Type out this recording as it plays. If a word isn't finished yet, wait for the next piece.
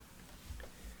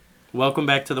Welcome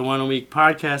back to the One a Week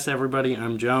podcast, everybody.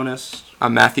 I'm Jonas.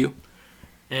 I'm Matthew.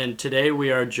 And today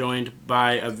we are joined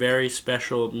by a very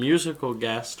special musical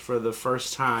guest for the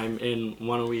first time in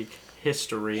One a Week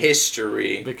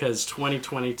history. Because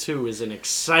 2022 is an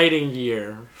exciting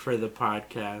year for the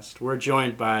podcast. We're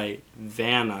joined by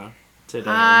Vannah today.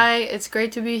 Hi, it's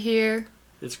great to be here.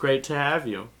 It's great to have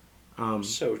you.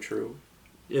 So true.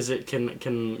 Is it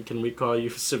can we call you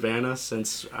Savannah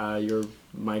since you're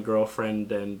my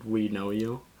girlfriend and we know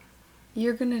you?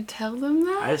 You're gonna tell them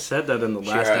that? I said that in the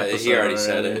last episode. He already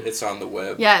said it. It's on the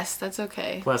web. Yes, that's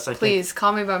okay. Plus, Please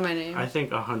call me by my name. I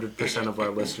think 100% of our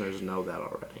listeners know that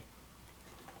already.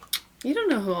 You don't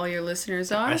know who all your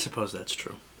listeners are. I suppose that's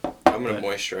true. I'm gonna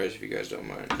moisturize if you guys don't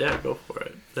mind. Yeah, go for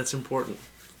it. That's important.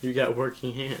 You got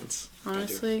working hands.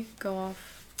 Honestly, go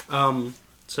off.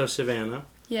 So Savannah.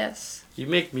 Yes. You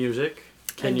make music.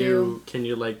 Can you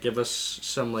like give us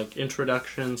some like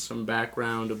introduction, some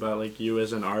background about like you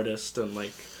as an artist and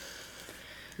like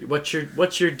what's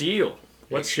your deal?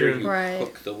 Make sure you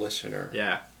hook the listener.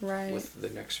 Yeah. Right. With the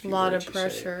next few words. A lot words of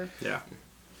pressure. Yeah.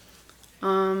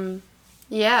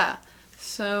 Yeah.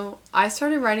 So I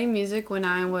started writing music when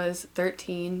I was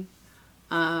 13.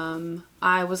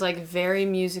 I was like very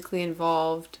musically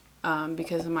involved.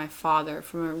 Because of my father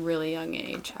from a really young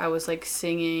age. I was like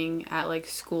singing at like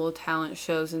school talent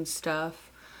shows and stuff.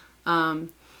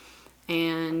 And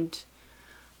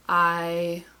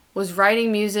I was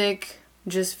writing music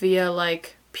just via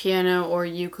like piano or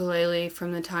ukulele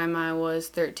from the time I was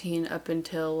 13 up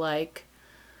until like,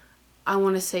 I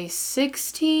want to say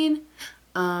 16.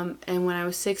 And when I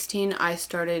was 16, I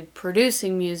started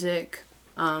producing music.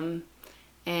 And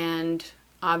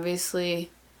obviously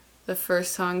the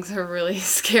first songs are really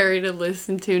scary to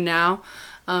listen to now,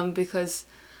 because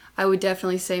I would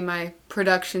definitely say my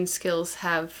production skills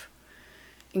have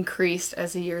increased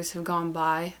as the years have gone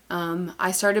by.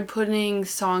 I started putting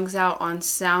songs out on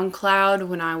SoundCloud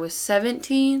when I was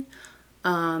 17,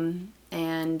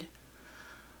 and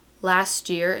last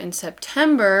year in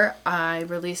September I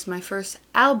released my first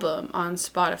album on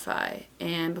Spotify,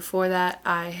 and before that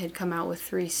I had come out with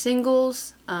 3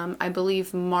 singles. I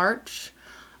believe March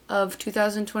of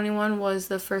 2021 was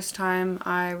the first time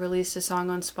I released a song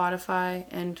on Spotify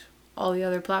and all the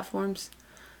other platforms.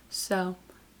 So,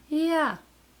 yeah.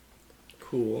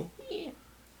 Cool. Yeah.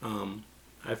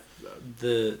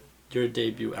 Your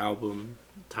debut album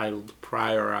titled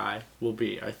Prior Eye will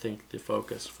be, I think, the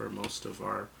focus for most of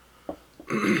our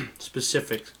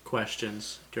specific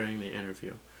questions during the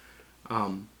interview.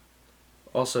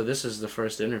 Also, this is the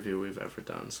first interview we've ever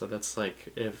done, so that's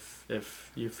like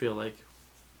if you feel like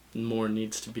more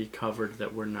needs to be covered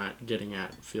that we're not getting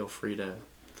at, feel free to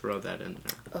throw that in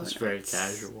there. Oh, it's no, very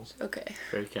casual. Okay.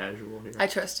 Very casual here. I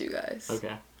trust you guys.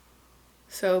 Okay.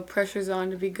 So pressure's on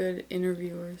to be good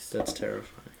interviewers. That's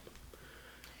terrifying.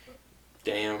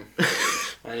 Damn.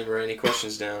 I didn't write any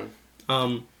questions down.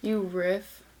 You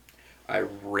riff. I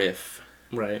riff.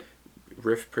 Right.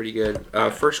 Riff pretty good.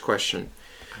 First question.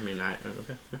 I mean,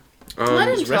 okay. Yeah. Let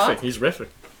him He's talk. riffing. He's riffing.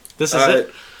 This is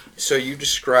it. So you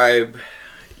describe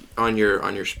on your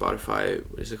Spotify,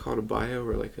 what is it called, a bio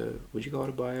or like a? Would you call it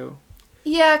a bio?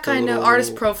 Yeah, kind of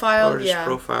artist profile. Artist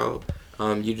profile.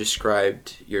 You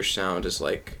described your sound as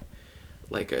like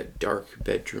a dark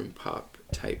bedroom pop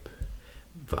type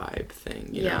vibe thing.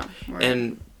 You know? Right.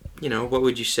 And what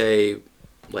would you say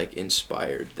like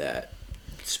inspired that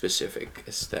specific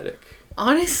aesthetic?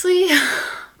 Honestly,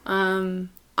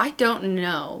 I don't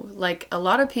know. Like, a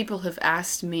lot of people have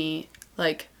asked me,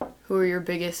 like, who are your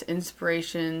biggest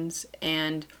inspirations?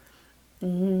 And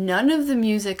none of the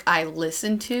music I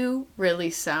listen to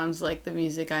really sounds like the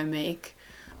music I make,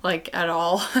 like, at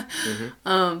all.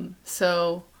 Mm-hmm.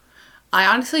 So I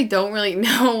honestly don't really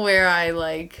know where I,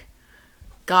 like,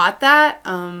 got that.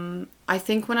 I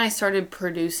think when I started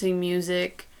producing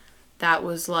music, that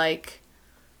was, like,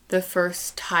 the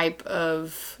first type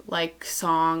of, like,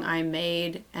 song I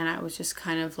made, and I was just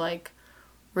kind of, like,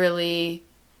 really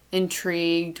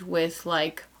intrigued with,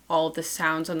 like, all the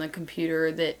sounds on the computer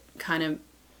that kind of,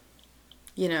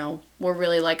 were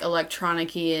really, like,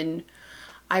 electronic-y, and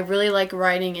I really like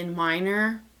writing in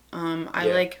minor. I,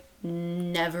 like,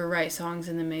 never write songs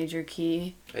in the major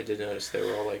key. I did notice they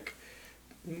were all, like,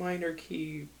 minor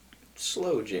key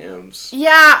slow jams.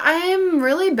 Yeah, I am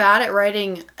really bad at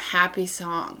writing happy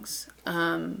songs. A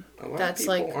lot That's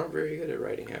of people aren't very good at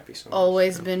writing happy songs.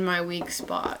 Always been my weak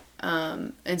spot.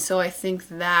 And so I think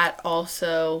that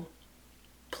also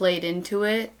played into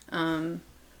it,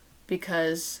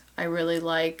 because I really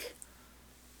like,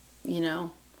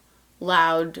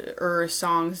 louder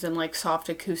songs than like soft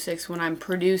acoustics when I'm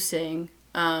producing.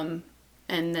 And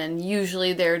and then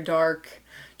usually they're dark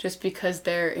just because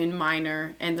they're in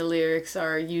minor and the lyrics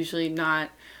are usually not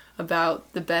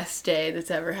about the best day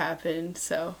that's ever happened,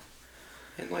 so.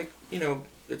 And like,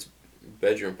 it's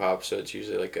bedroom pop, so it's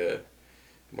usually like a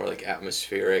more like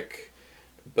atmospheric,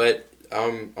 but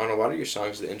on a lot of your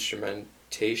songs the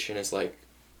instrumentation is like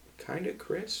kind of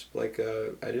crisp. Like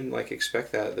I didn't like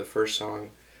expect that. The first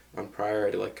song on Prior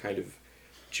to like kind of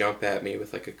jump at me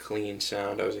with like a clean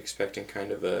sound. I was expecting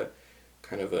kind of a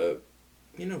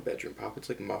bedroom pop. It's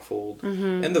like muffled,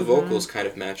 and the vocals kind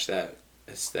of match that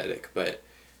aesthetic, but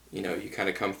you kind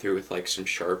of come through with like some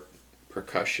sharp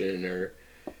percussion or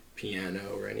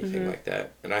piano or anything like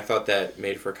that, and I thought that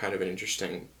made for kind of an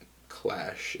interesting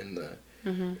clash in the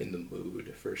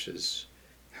mood versus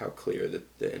how clear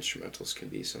that the instrumentals can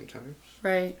be sometimes.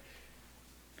 Right.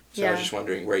 So I was just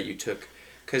wondering where you took,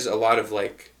 because a lot of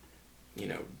like,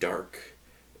 dark,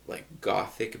 like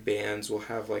gothic bands will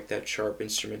have like that sharp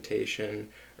instrumentation,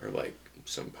 or like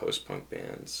some post-punk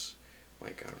bands,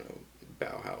 like, I don't know,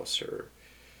 Bauhaus or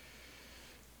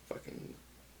fucking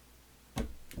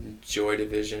Joy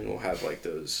Division will have like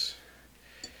those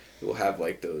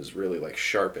really like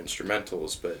sharp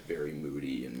instrumentals but very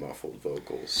moody and muffled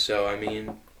vocals. So I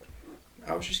mean,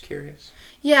 I was just curious.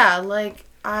 Yeah, like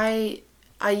I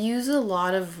use a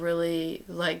lot of really,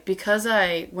 like, because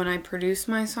when I produce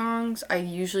my songs, I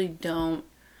usually don't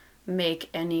make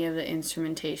any of the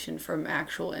instrumentation from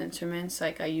actual instruments.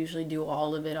 Like, I usually do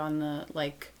all of it on the,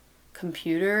 like,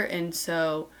 computer, and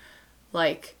so,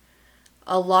 like,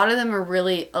 a lot of them are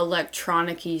really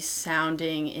electronic-y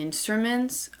sounding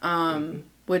instruments,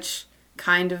 which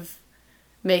kind of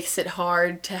makes it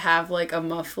hard to have, like, a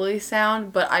muffly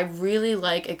sound, but I really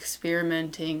like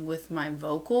experimenting with my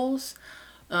vocals.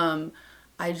 I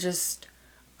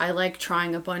like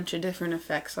trying a bunch of different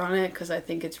effects on it because I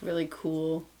think it's really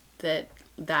cool that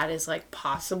is like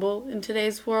possible in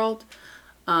today's world.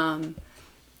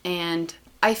 And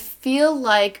I feel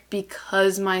like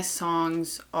because my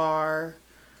songs are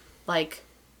like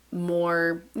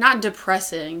more, not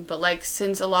depressing, but like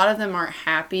since a lot of them aren't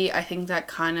happy, I think that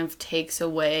kind of takes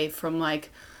away from like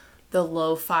the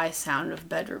lo-fi sound of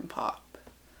bedroom pop.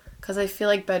 Because I feel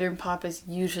like bedroom pop is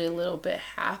usually a little bit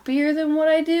happier than what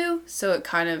I do. So it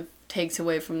kind of takes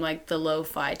away from, like, the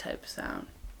lo-fi type sound.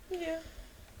 Yeah.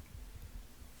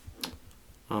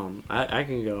 I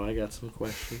can go. I got some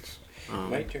questions.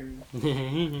 My turn.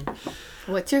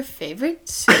 What's your favorite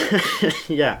soup?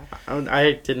 Yeah.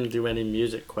 I didn't do any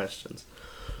music questions.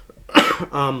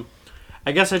 I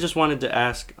guess I just wanted to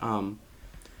ask,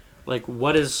 like,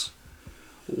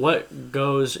 what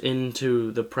goes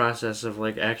into the process of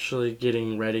like actually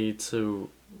getting ready to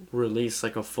release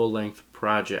like a full-length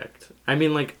project? I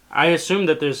mean, like, I assume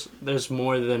that there's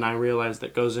more than I realize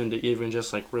that goes into even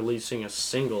just like releasing a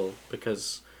single,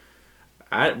 because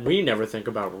we never think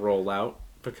about rollout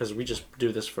because we just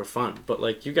do this for fun. But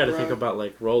like you got to think about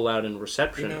like rollout and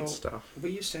reception and stuff.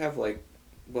 We used to have like,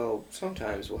 well,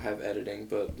 sometimes we'll have editing,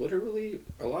 but literally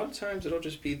a lot of times it'll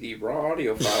just be the raw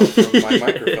audio file from my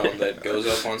microphone that goes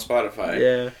up on Spotify.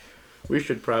 Yeah, we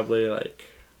should probably like,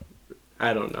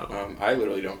 I don't know. I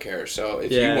literally don't care. So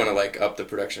if you want to like up the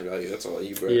production value, that's all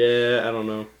you, bro. Yeah, I don't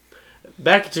know.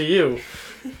 Back to you.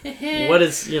 What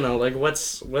is, like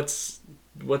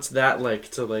what's that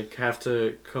like to like have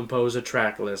to compose a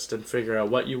track list and figure out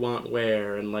what you want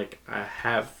where, and like I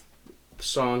have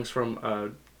songs from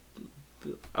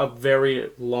a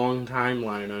very long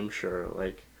timeline, I'm sure.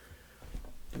 Like,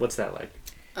 what's that like?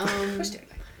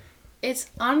 It's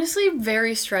honestly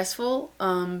very stressful,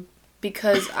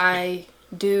 because I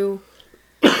do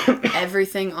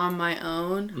everything on my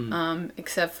own,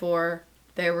 except for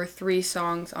there were 3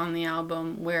 songs on the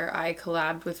album where I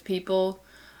collabed with people,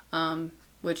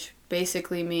 which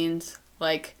basically means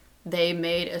like they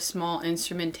made a small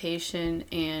instrumentation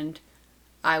and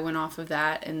I went off of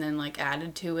that and then like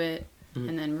added to it.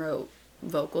 And then wrote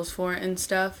vocals for it and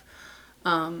stuff.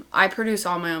 I produce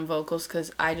all my own vocals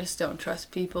because I just don't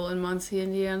trust people in Muncie,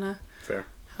 Indiana. Fair.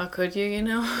 How could you, I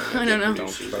don't know. Don't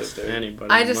trust anybody.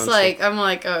 I just I'm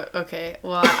like, oh, okay,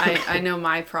 well, I know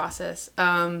my process.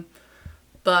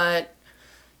 But,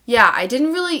 yeah, I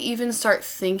didn't really even start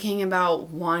thinking about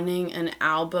wanting an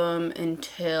album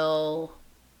until,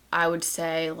 I would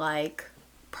say, like,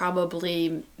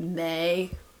 probably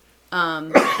May.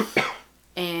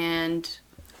 And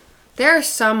there are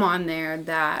some on there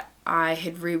that I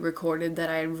had re-recorded that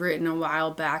I had written a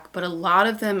while back, but a lot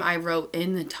of them I wrote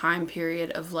in the time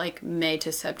period of like May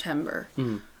to September.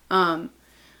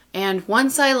 And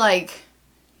once I like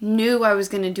knew I was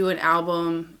going to do an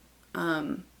album,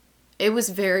 it was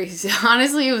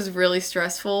honestly, it was really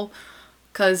stressful.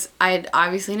 because I had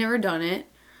obviously never done it,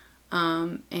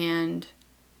 and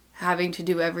having to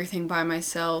do everything by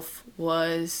myself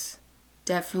was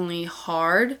definitely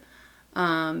hard,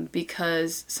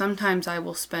 because sometimes I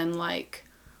will spend like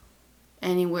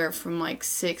anywhere from like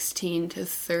 16 to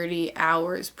 30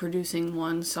 hours producing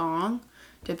one song,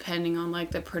 depending on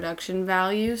like the production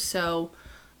value. So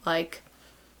like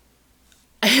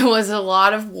it was a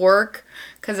lot of work,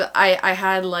 because I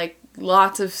had like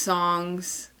lots of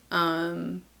songs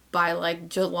by like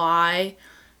July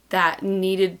that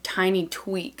needed tiny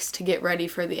tweaks to get ready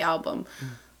for the album.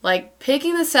 Like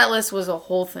picking the set list was a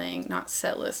whole thing. Not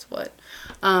set list, what?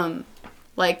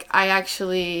 Like I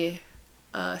actually,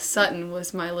 Sutton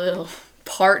was my little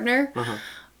partner.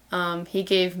 He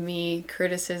gave me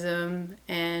criticism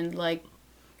and like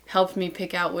helped me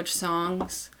pick out which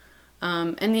songs.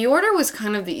 And the order was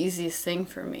kind of the easiest thing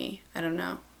for me. I don't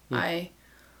know. I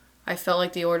felt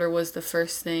like the order was the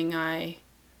first thing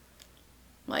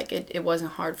it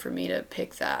wasn't hard for me to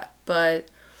pick that. But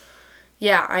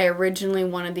yeah, I originally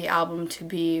wanted the album to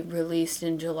be released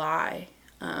in July.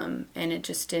 And it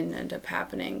just didn't end up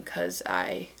happening because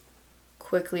I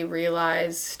quickly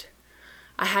realized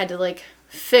I had to like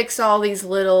fix all these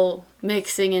little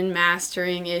mixing and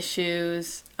mastering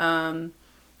issues. And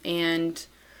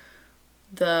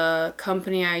the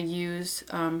company I use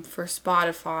for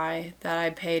Spotify that I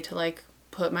pay to like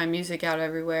put my music out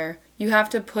everywhere, you have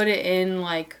to put it in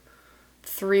like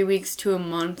 3 weeks to a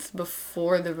month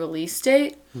before the release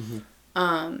date.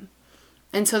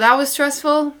 And so that was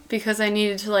stressful because I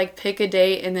needed to like pick a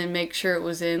date and then make sure it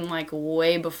was in like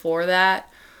way before that.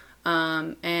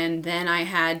 And then I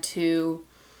had to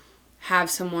have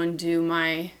someone do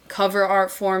my cover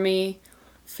art for me,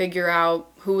 figure out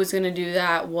who was going to do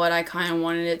that, what I kind of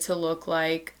wanted it to look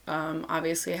like.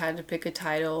 Obviously, I had to pick a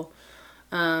title.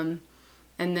 And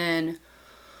then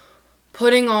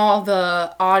putting all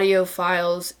the audio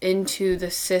files into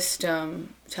the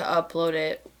system to upload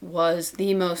it was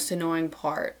the most annoying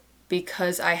part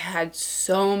because I had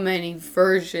so many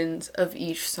versions of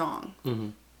each song.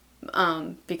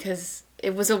 Because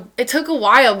it took a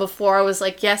while before I was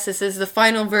like, yes, this is the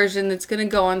final version that's going to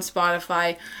go on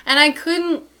Spotify. And I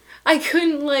couldn't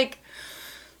like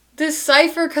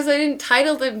decipher because I didn't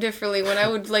title them differently when I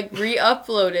would like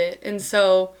re-upload it. And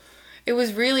so it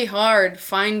was really hard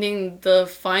finding the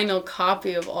final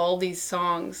copy of all these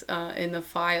songs in the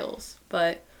files.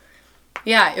 But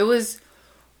yeah, it was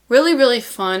really, really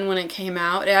fun when it came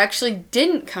out. It actually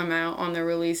didn't come out on the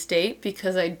release date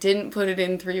because I didn't put it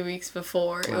in 3 weeks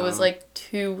before. It was like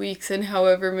 2 weeks and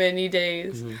however many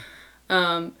days.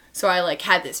 So I like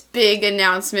had this big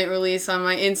announcement release on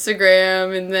my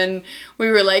Instagram, and then we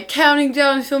were like counting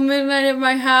down till midnight at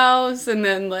my house, and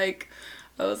then like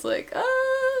I was like,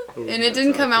 and it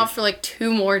didn't come out for like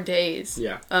 2 more days.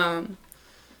 Yeah.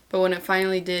 But when it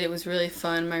finally did, it was really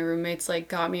fun. My roommates like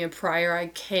got me a prior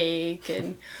eye cake,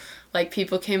 and like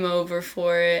people came over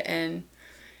for it, and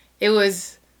it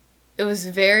was a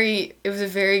very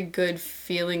good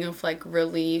feeling of like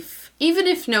relief. Even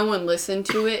if no one listened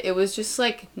to it, it was just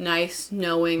like nice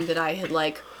knowing that I had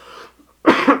like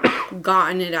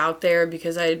gotten it out there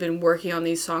because I had been working on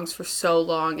these songs for so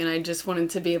long, and I just wanted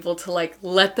to be able to like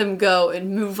let them go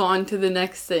and move on to the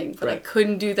next thing. But I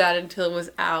couldn't do that until it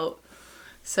was out.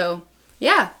 So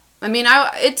yeah, I mean,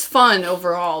 it's fun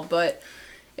overall, but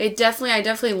I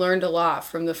definitely learned a lot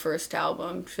from the first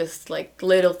album. Just like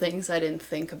little things I didn't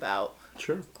think about.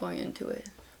 Sure. Going into it.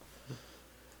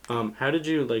 How did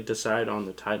you like decide on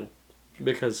the title?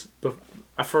 Because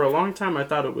for a long time I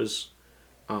thought it was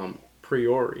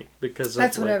Priori because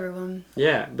that's of, what like, everyone.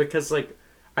 Yeah, because like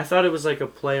I thought it was like a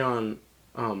play on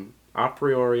a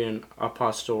priori and a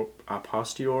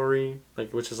posteriori,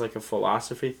 like which is like a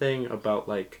philosophy thing about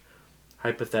like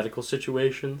hypothetical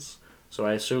situations. So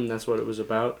I assumed that's what it was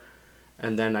about.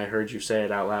 And then I heard you say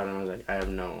it out loud, and I was like, I have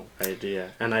no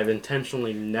idea. And I've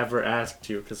intentionally never asked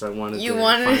you because I wanted to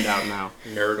find out now.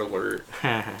 Nerd alert.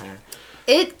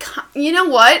 You know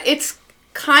what? It's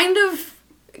kind of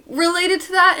related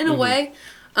to that in a way.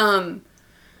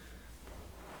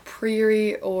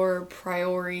 Priori or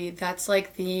priori, that's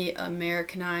like the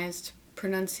Americanized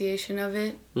pronunciation of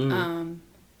it.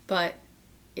 But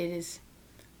it is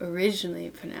originally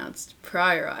pronounced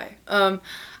priori. I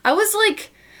was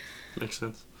like... Makes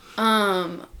sense.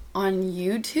 On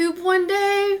YouTube one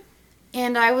day,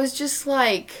 and I was just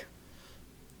like,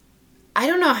 I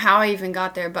don't know how I even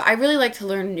got there, but I really like to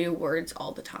learn new words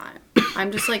all the time.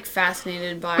 I'm just like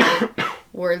fascinated by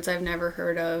words I've never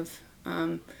heard of,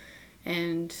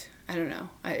 and I don't know,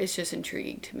 it's just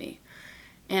intriguing to me.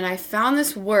 And I found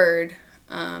this word,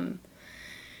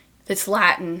 it's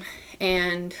Latin,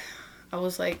 and I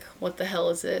was like, what the hell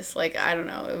is this? Like, I don't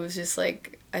know. It was just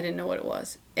like, I didn't know what it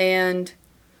was. And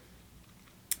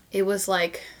it was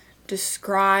like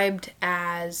described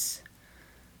as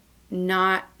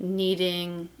not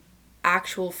needing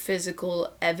actual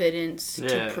physical evidence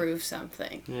to prove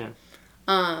something. Yeah.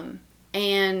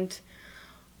 And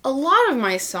a lot of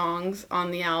my songs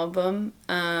on the album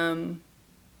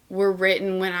were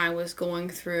written when I was going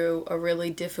through a really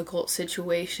difficult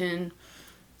situation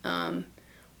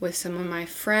with some of my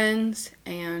friends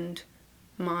and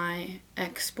my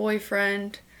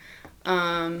ex-boyfriend.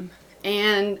 And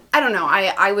I don't know,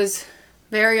 I was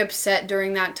very upset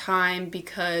during that time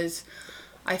because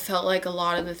I felt like a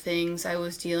lot of the things I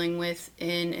was dealing with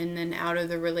in and then out of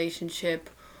the relationship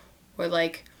were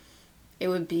like, it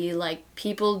would be like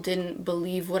people didn't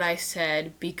believe what I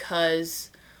said because,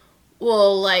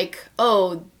 well, like,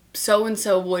 oh,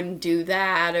 so-and-so wouldn't do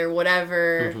that or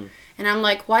whatever. Mm-hmm. And I'm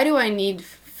like, why do I need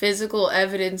physical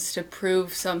evidence to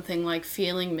prove something like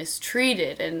feeling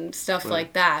mistreated and stuff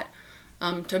like that?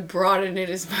 To broaden it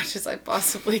as much as I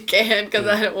possibly can because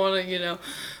I don't want to,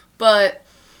 But,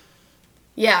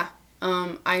 yeah,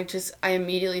 I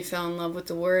immediately fell in love with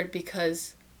the word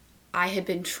because I had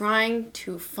been trying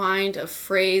to find a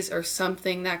phrase or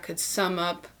something that could sum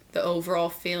up the overall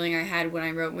feeling I had when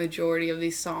I wrote majority of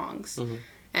these songs. Mm-hmm.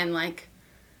 And, like,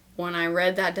 when I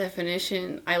read that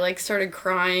definition, I, like, started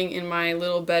crying in my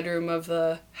little bedroom of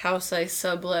the house I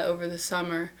sublet over the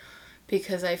summer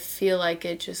because I feel like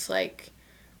it just, like,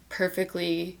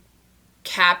 perfectly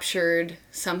captured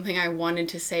something I wanted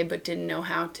to say but didn't know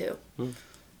how to. Mm.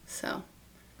 So,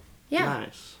 yeah.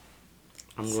 Nice.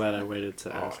 I'm glad I waited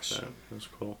to ask that. It was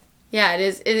cool. Yeah,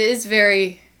 it is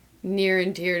very near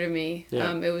and dear to me.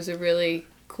 Yeah. It was a really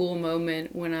cool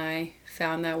moment when I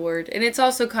found that word. And it's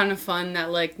also kind of fun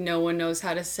that, like, no one knows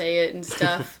how to say it and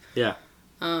stuff. Yeah.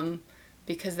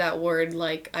 Because that word,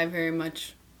 like, I very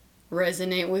much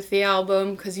resonate with the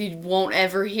album because you won't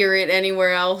ever hear it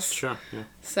anywhere else. Sure, yeah.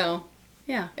 So,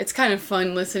 yeah, it's kind of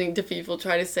fun listening to people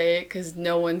try to say it because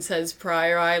no one says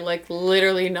prior eye, like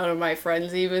literally none of my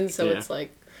friends even, so it's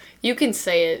like, you can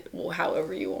say it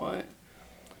however you want.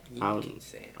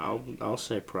 I'll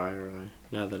say prior eye,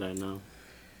 now that I know.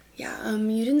 Yeah,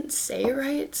 you didn't say it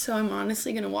right, so I'm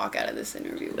honestly going to walk out of this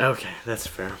interview. Okay, that's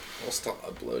fair. We'll still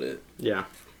upload it. Yeah,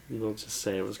 we'll just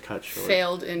say it was cut short.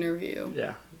 Failed interview.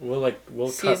 Yeah. We'll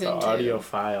cut the audio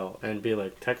file and be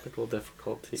like technical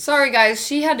difficulty. Sorry guys,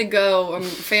 she had to go.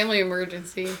 Family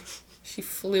emergency. She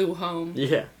flew home.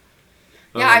 Yeah.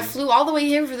 Yeah, I flew all the way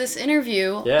here for this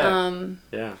interview. Yeah.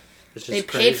 Yeah. They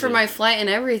paid for my flight and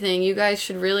everything. You guys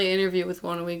should really interview with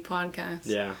One a Week podcast.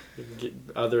 Yeah. Get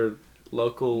other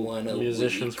local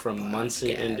musicians from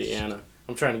Muncie, Indiana.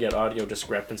 I'm trying to get audio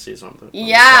discrepancies on the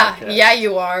podcast. Yeah,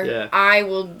 you are. Yeah. I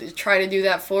will try to do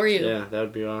that for you. Yeah, that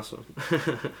would be awesome.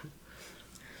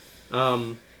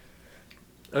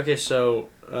 Okay, so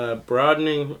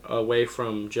broadening away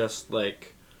from just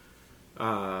like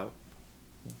the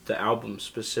album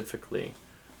specifically,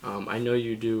 I know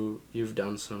you've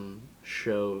done some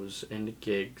shows and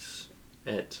gigs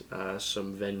at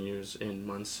some venues in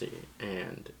Muncie,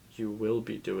 and you will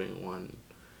be doing one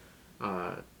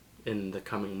in the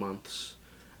coming months.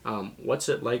 What's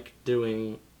it like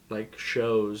doing like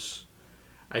shows,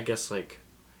 I guess, like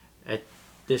at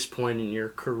this point in your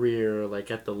career,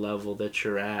 like at the level that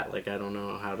you're at? Like, I don't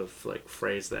know how to like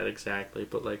phrase that exactly,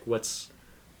 but like what's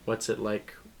it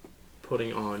like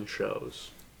putting on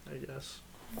shows, I guess?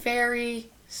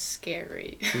 Very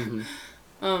scary.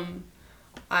 Mm-hmm.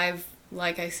 I've,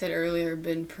 like I said earlier,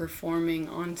 been performing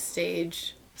on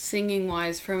stage singing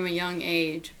wise from a young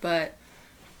age, but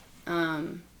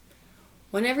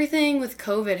when everything with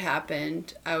COVID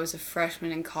happened, I was a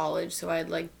freshman in college, so I had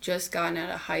like just gotten out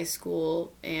of high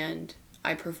school, and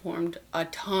I performed a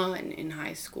ton in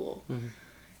high school. Mm-hmm.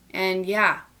 And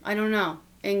yeah, I don't know.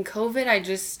 In COVID, I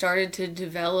just started to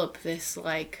develop this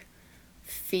like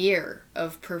fear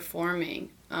of performing.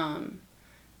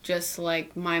 Just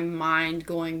like my mind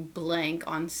going blank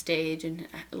on stage and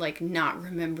like not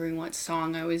remembering what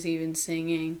song I was even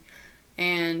singing.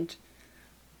 And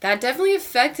that definitely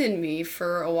affected me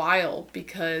for a while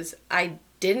because I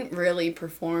didn't really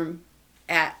perform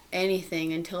at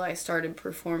anything until I started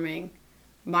performing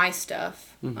my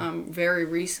stuff very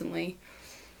recently.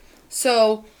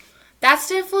 So that's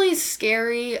definitely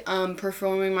scary,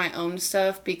 performing my own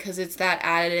stuff, because it's that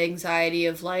added anxiety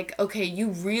of like, okay, you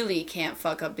really can't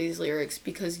fuck up these lyrics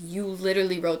because you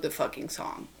literally wrote the fucking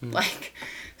song. Like,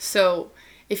 so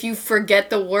if you forget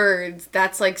the words,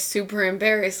 that's like super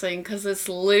embarrassing because it's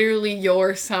literally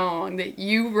your song that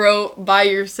you wrote by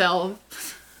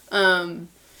yourself. And,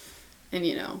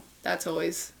 that's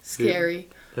always scary.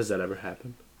 Has that ever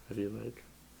happened? Have you, like,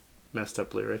 messed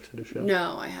up lyrics in a show?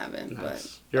 No, I haven't. Nice.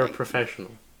 But You're a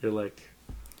professional. You're, like...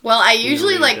 Well, I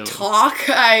usually, talk.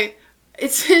 I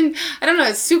don't know,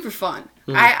 it's super fun.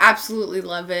 Mm. I absolutely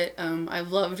love it.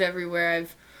 I've loved everywhere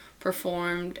I've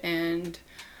performed, and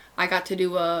I got to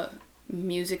do a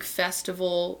music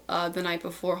festival the night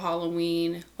before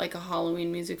Halloween, like a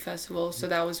Halloween music festival, so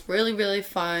that was really, really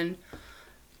fun,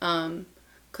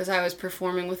 because I was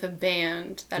performing with a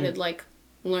band that had, like,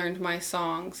 learned my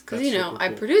songs, because, I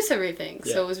produce everything,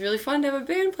 so it was really fun to have a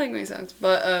band playing my songs,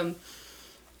 but,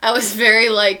 I was very,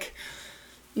 like,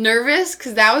 nervous,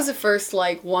 because that was the first,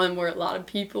 like, one where a lot of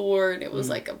people were, and it was,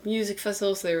 like, a music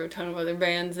festival, so there were a ton of other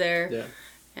bands there,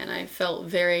 and I felt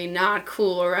very not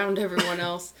cool around everyone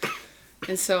else,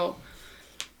 and so,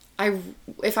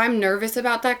 if I'm nervous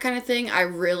about that kind of thing, I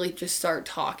really just start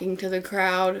talking to the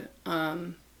crowd,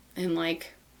 and,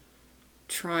 like,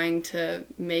 trying to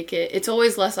make it's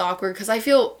always less awkward, because I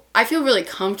feel really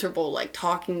comfortable, like,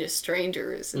 talking to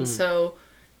strangers, and so,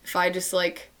 if I just,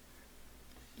 like,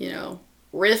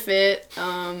 riff it,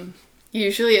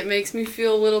 usually it makes me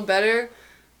feel a little better.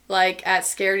 Like, at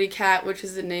Scaredy Cat, which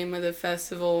is the name of the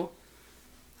festival,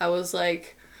 I was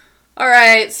like,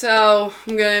 alright, so,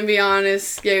 I'm gonna be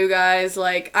honest, you guys,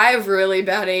 like, I have really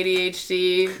bad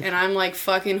ADHD, and I'm, like,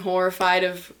 fucking horrified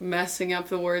of messing up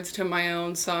the words to my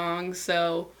own songs,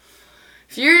 so,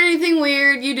 if you heard anything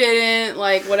weird, you didn't,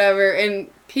 like, whatever, and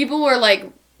people were, like,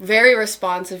 very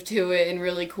responsive to it and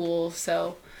really cool,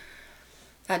 so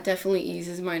that definitely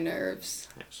eases my nerves.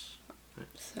 Yes.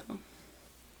 So,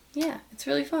 yeah, it's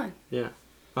really fun. Yeah.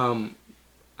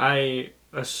 I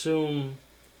assume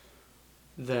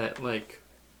that, like,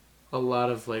 a lot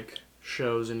of, like,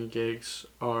 shows and gigs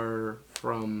are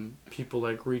from people,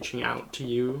 like, reaching out to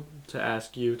you to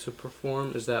ask you to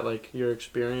perform. Is that, like, your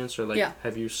experience, or, like,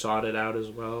 have you sought it out as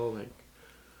well? Like,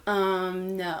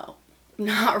 no.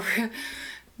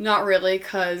 Not really,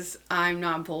 because I'm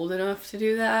not bold enough to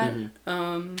do that.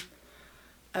 Mm-hmm.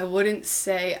 I wouldn't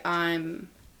say I'm,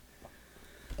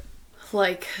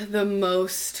 like, the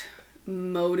most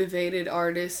motivated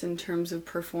artist in terms of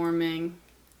performing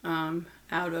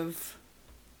out of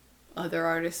other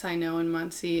artists I know in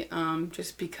Muncie,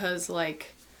 just because,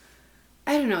 like,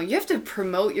 I don't know, you have to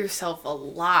promote yourself a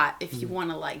lot if you want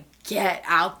to, like, get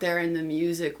out there in the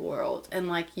music world, and,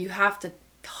 like, you have to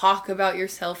talk about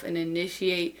yourself and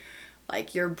initiate,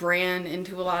 like, your brand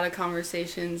into a lot of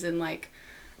conversations, and, like,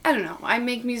 I don't know, I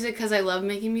make music because I love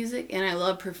making music and I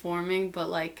love performing, but,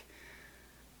 like,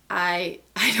 I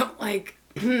don't like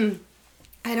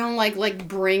I don't like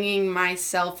bringing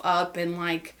myself up and,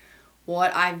 like,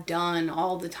 what I've done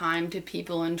all the time to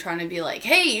people and trying to be like,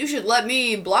 hey, you should let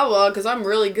me blah blah because I'm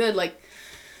really good. Like,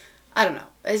 I don't know,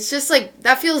 it's just, like,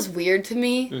 that feels weird to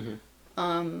me.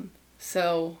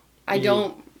 So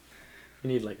you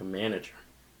need, like, a manager.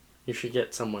 You should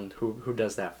get someone who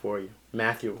does that for you.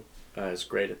 Matthew is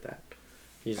great at that.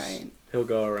 He'll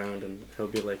go around and he'll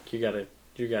be like, you gotta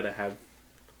have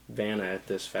vannah at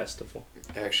this festival.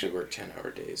 I actually work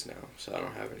 10-hour days now, so I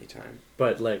don't have any time.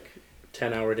 But, like,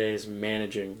 10-hour days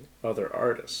managing other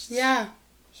artists. Yeah.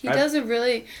 He does it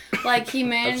really, like, he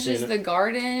manages the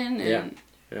Garden and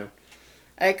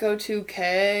Echo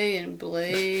 2K and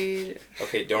Blade.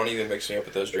 Okay, don't even mix me up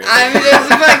with those Drain I'm just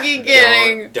fucking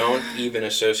kidding. Don't even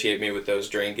associate me with those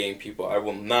Drain Game people. I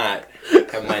will not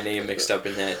have my name mixed up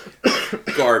in that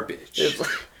garbage.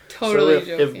 Totally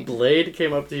joking. Joking. If Blade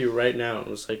came up to you right now and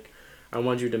was like, I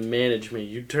want you to manage me,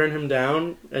 you'd turn him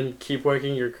down and keep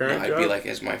working your current job? I'd be like,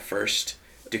 as my first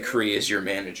decree as your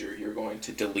manager, you're going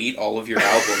to delete all of your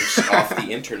albums off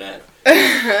the internet,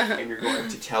 and you're going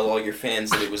to tell all your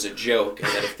fans that it was a joke,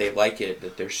 and that if they like it,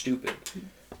 that they're stupid.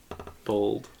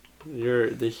 Bold. You're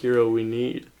the hero we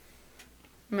need.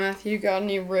 Matthew, got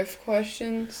any riff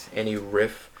questions? Any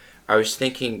riff? I was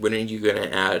thinking, when are you going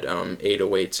to add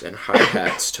 808s and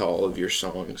hi-hats to all of your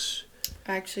songs?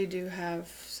 I actually do have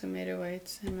some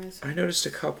 808s in my songs. I noticed a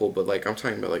couple, but, like, I'm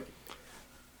talking about, like,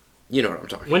 you know what I'm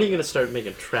talking about. When are you going to start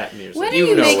making trap music? When are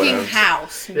you making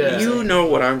house music? You know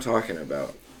what I'm talking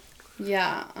about.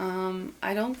 Yeah,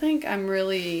 I don't think I'm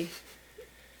really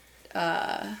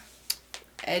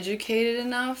educated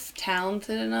enough,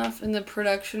 talented enough in the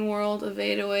production world of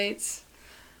 808s,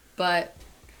 but,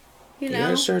 you know. You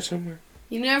gotta start somewhere.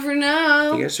 You never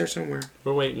know. You gotta start somewhere.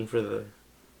 We're waiting for the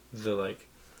like,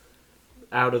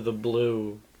 out of the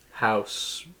blue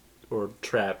house or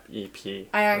trap EP.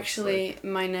 I actually,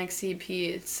 my next EP,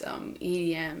 it's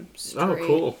EDM. Straight, oh,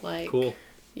 cool. Like, cool.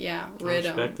 Yeah,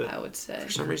 rhythm, I would say.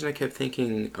 For some reason I kept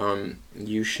thinking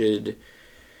you should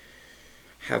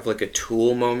have like a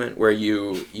Tool moment where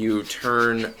you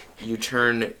turn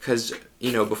because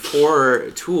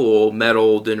before Tool,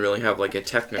 metal didn't really have like a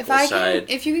technical side.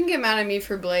 If you can get mad at me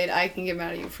for Blade, I can get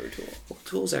mad at you for Tool. Well,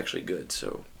 Tool's actually good,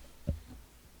 so.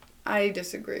 I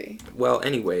disagree. Well,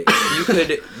 anyway, you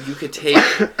could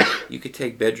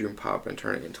take Bedroom Pop and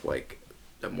turn it into like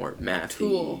a more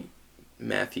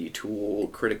Matthew Tool,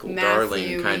 Critical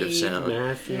Darling kind of sound.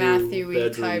 Matthew-y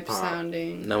type Pop.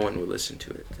 sounding. No one would listen to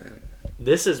it then.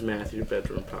 This is Matthew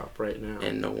Bedroom Pop right now.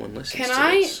 And no one listens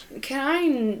to it. Can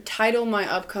I title my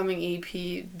upcoming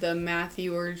EP The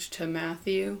Matthew Urge to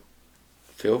Matthew?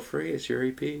 Feel free, it's your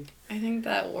EP. I think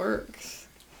that works.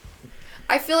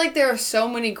 I feel like there are so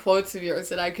many quotes of yours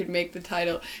that I could make the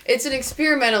title. It's an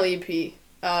experimental EP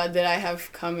that I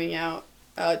have coming out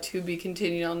to be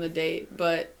continued on the date,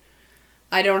 but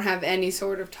I don't have any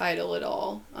sort of title at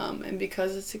all. And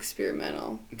because it's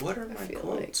experimental, what are my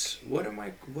quotes?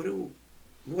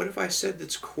 What have I said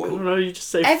that's quote? I don't know, you just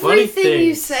say everything funny things.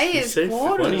 you say is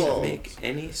quotable. It doesn't make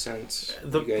any sense.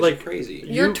 You guys are crazy.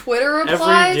 Your Twitter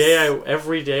replies?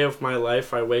 Every day of my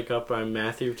life, I wake up, I'm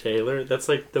Matthew Taylor. That's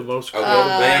like the most quotable thing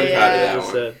I am proud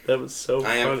of that one. That was so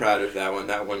I am proud of that one.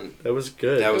 That was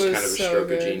good. That was kind of a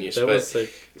stroke of genius. That was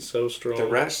like so strong. The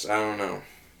rest, I don't know.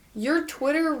 Your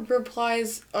Twitter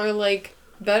replies are like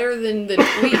better than the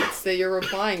tweets that you're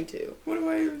replying to. What do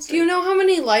I even say? Do you know how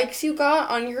many likes you got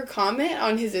on your comment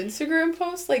on his Instagram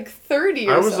post? Like 30 or something.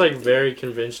 I was something. like very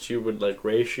convinced you would like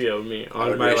ratio me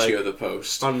on my the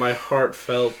post. On my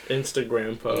heartfelt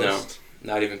Instagram post.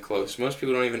 No, not even close. Most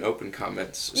people don't even open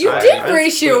comments. You did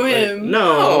ratio him.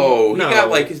 No, he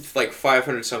got like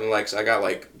 500 something likes. I got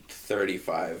like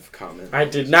 35 comments. I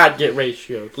did not get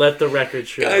ratioed. Let the record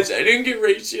show. Guys, I didn't get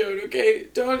ratioed, okay?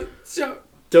 Don't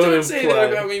say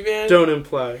that about me, man. Don't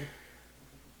imply.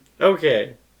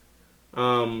 Okay.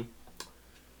 I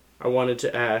wanted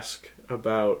to ask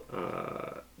about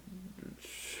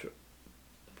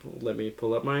let me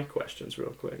pull up my questions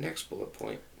real quick. Next bullet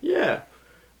point. Yeah.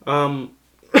 Do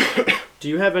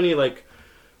you have any like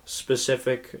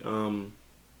specific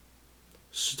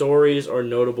stories or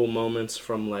notable moments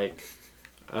from like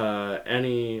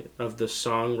any of the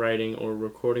songwriting or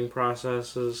recording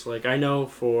processes? Like I know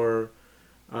for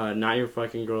Not Your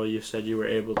Fucking Girl, you said you were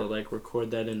able to like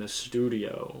record that in a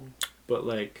studio, but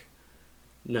like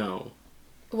no.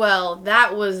 Well,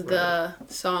 that was the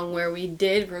song where we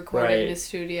did record it in a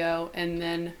studio, and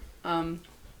then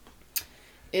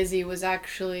Izzy was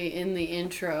actually in the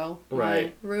intro.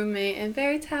 My roommate and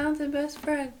very talented best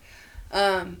friend.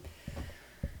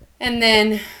 And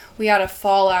then we had a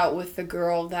fallout with the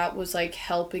girl that was like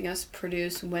helping us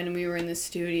produce when we were in the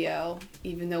studio,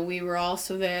 even though we were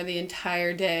also there the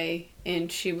entire day,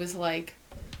 and she was like,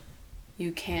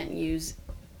 you can't use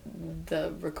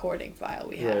the recording file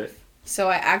we have. Right. So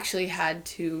I actually had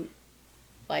to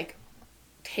like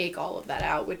take all of that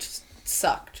out, which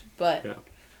sucked, but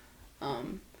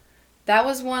that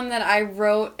was one that I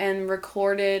wrote and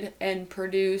recorded and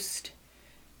produced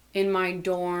in my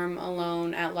dorm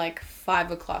alone at like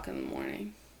 5 o'clock in the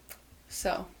morning.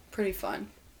 So, pretty fun.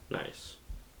 Nice.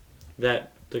 The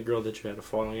girl that you had a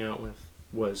falling out with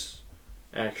was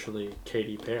actually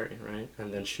Katy Perry, right?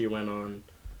 And then she went on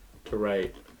to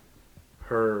write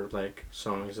her like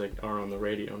songs that are on the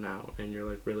radio now, and you're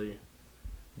like really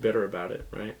bitter about it,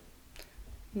 right?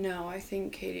 No, I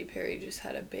think Katy Perry just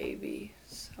had a baby,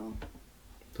 so.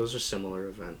 Those are similar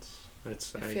events. I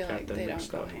feel like they don't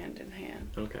go hand in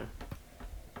hand. Okay.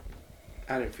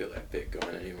 I didn't feel that bit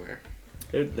going anywhere.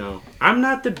 No. I'm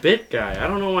not the bit guy. I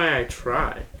don't know why I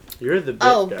try. You're the bit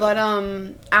guy. Oh, but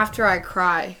After I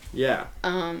Cry. Yeah.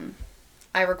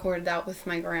 I recorded that with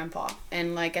my grandpa.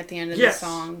 And like at the end of the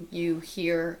song, you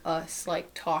hear us like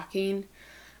talking.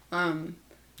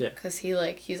 Yeah. Cause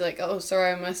he's like, oh,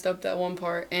 sorry, I messed up that one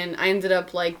part. And I ended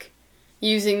up like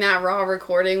using that raw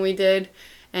recording we did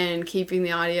and keeping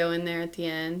the audio in there at the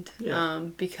end. Yeah.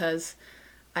 Because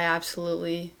I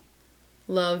absolutely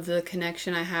love the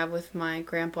connection I have with my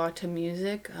grandpa to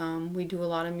music. We do a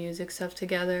lot of music stuff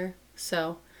together.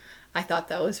 So I thought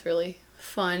that was really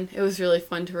fun. It was really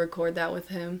fun to record that with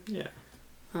him. Yeah.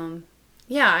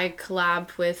 I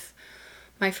collabed with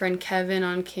my friend Kevin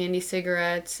on Candy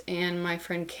Cigarettes and my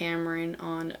friend Cameron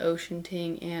on Ocean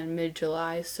Ting and Mid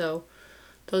July. So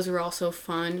those were also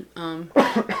fun.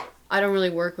 I don't really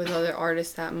work with other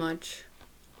artists that much,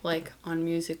 like on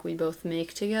music we both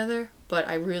make together, but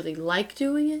I really like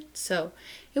doing it, so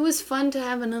it was fun to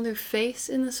have another face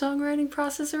in the songwriting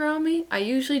process around me. I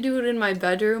usually do it in my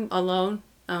bedroom alone,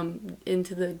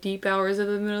 into the deep hours of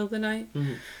the middle of the night.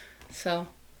 Mm-hmm. So,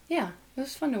 yeah, it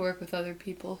was fun to work with other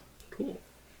people. Cool.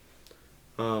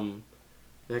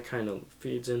 that kind of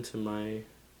feeds into my...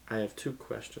 I have 2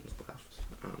 questions left,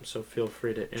 so feel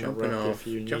free to interrupt if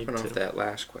you need to. Jumping off that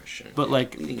last question. But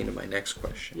like... leading into my next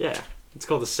question. Yeah. It's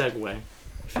called a segue,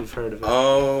 if you've heard of it.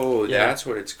 Oh, yeah. That's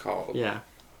what it's called. Yeah.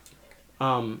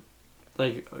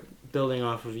 Like, building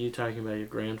off of you talking about your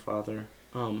grandfather,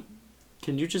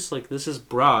 can you just, like, this is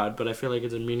broad, but I feel like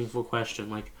it's a meaningful question.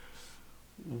 Like,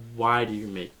 why do you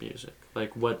make music?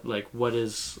 Like, what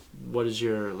is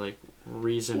your, like,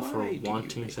 reason for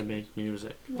wanting to make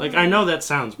music? Like, I know that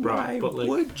sounds broad, but, like...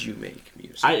 Why would you make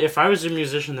music? If I was a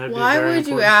musician, that'd be a very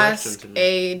important question to me. Why would you ask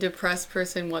a depressed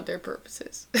person what their purpose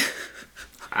is?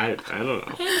 I don't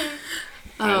know.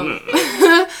 I don't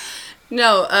know.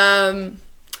 No,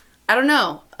 I don't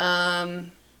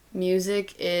know.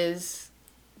 Music is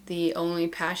the only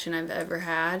passion I've ever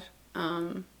had.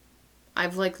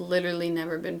 I've, like, literally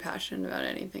never been passionate about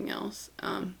anything else.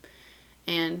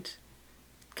 And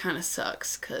kind of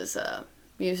sucks because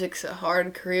music's a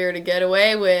hard career to get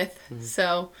away with. Mm-hmm.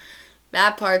 So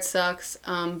that part sucks.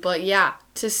 But yeah,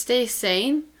 to stay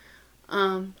sane,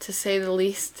 to say the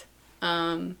least.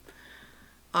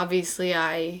 Obviously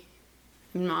I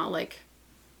am not, like,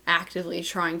 actively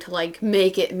trying to, like,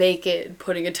 make it,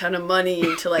 putting a ton of money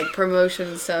into, like, promotion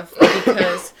and stuff,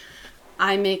 because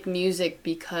I make music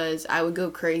because I would go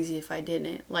crazy if I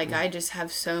didn't. Like, I just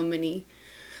have so many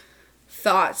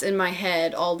thoughts in my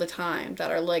head all the time that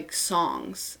are, like,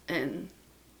 songs, and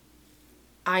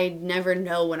I never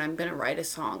know when I'm gonna write a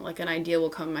song. Like, an idea will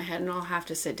come in my head and I'll have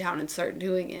to sit down and start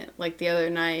doing it. Like, the other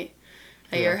night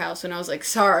at your house, when I was like,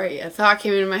 sorry, a thought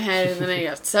came into my head and then I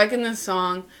got stuck in this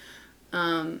song.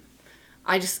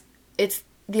 It's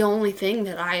the only thing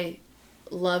that I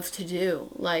love to do.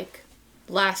 Like,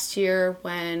 last year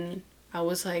when I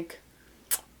was, like,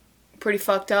 pretty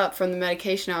fucked up from the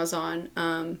medication I was on,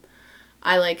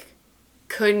 I, like,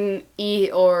 couldn't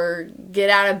eat or get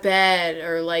out of bed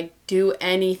or, like, do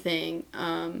anything,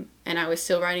 and I was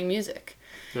still writing music.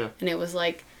 Yeah. And it was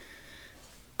like,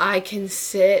 I can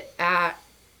sit at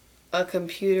a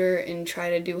computer and try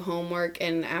to do homework,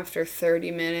 and after 30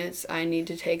 minutes I need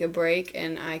to take a break,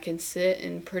 and I can sit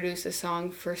and produce a song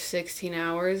for 16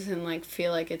 hours and, like,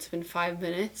 feel like it's been 5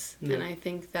 minutes. Yeah. And I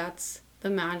think that's the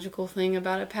magical thing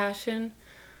about a passion.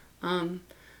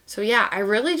 So yeah, I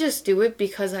really just do it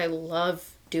because I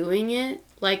love doing it.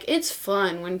 Like, it's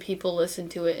fun when people listen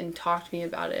to it and talk to me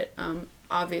about it.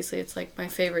 Obviously it's, like, my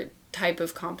favorite type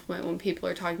of compliment when people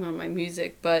are talking about my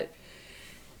music, but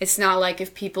it's not like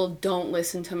if people don't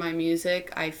listen to my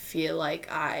music, I feel like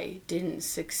I didn't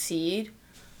succeed,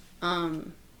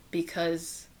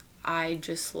 because I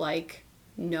just like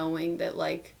knowing that,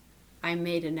 like, I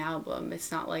made an album.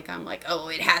 It's not like I'm like, oh,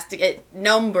 it has to get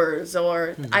numbers,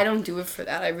 or I don't do it for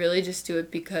that. I really just do it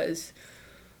because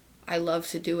I love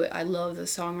to do it. I love the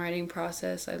songwriting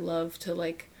process. I love to,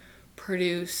 like,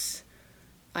 produce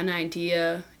an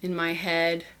idea in my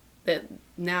head that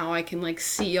now I can, like,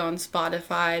 see on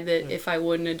Spotify that if I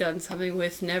wouldn't have done something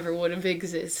with, never would have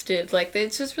existed. Like,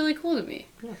 it's just really cool to me.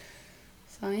 Yeah.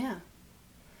 So, yeah.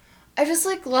 I just,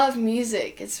 like, love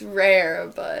music. It's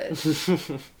rare, but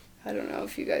I don't know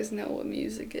if you guys know what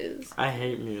music is. I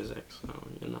hate music, so,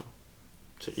 you know,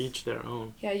 to each their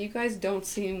own. Yeah, you guys don't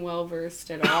seem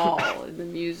well-versed at all in the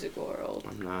music world.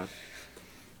 I'm not.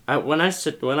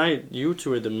 You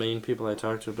two are the main people I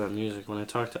talk to about music. When I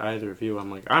talk to either of you, I'm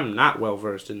like, I'm not well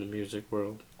versed in the music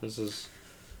world. This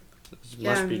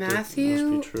must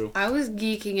be true. I was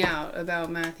geeking out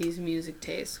about Matthew's music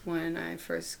taste when I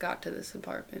first got to this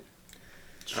apartment.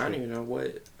 I don't even know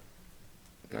what.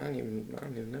 I don't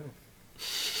even know.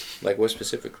 Like, what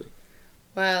specifically?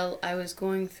 Well, I was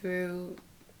going through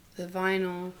the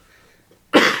vinyl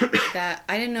that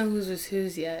I didn't know whose was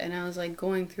whose yet, and I was, like,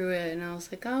 going through it, and I was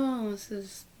like, oh, this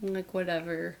is, like,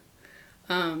 whatever,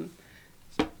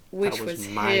 which was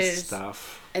my his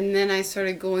stuff. And then I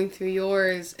started going through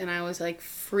yours, and I was, like,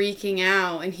 freaking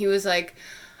out, and he was like,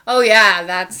 oh yeah,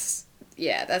 that's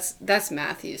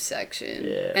Matthew's section.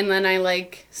 Yeah. And then I,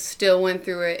 like, still went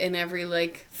through it, and every,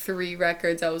 like, 3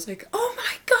 records I was like, oh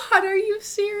my god, are you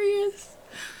serious?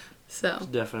 So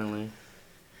definitely.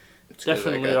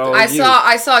 I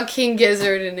saw King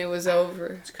Gizzard and it was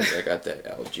over. It's because I got that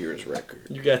Algiers record.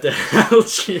 You got that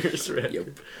Algiers record.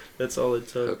 Yep. That's all it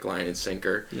took. Hook, line, and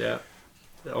sinker. Yeah.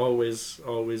 Always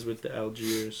with the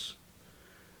Algiers.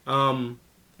 All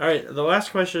right. The last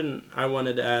question I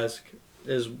wanted to ask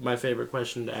is my favorite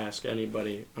question to ask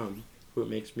anybody who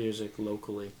makes music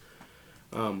locally.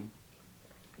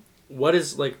 What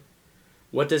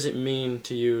does it mean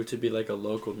to you to be, like, a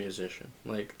local musician?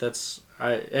 Like,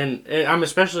 and I'm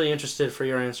especially interested for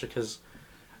your answer because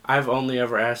I've only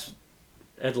ever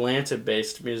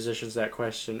Atlanta-based musicians that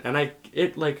question, and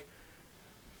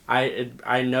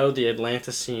I know the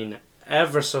Atlanta scene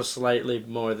ever so slightly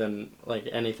more than like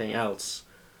anything else,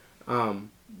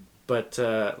 but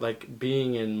like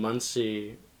being in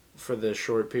Muncie for the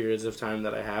short periods of time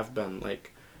that I have been,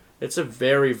 like, it's a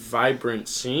very vibrant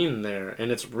scene there,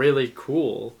 and it's really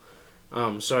cool.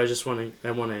 So what's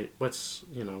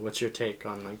your take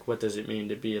on, like, what does it mean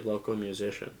to be a local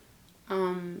musician?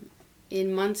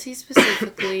 In Muncie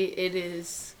specifically, it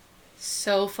is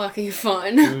so fucking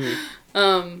fun.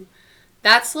 Mm-hmm.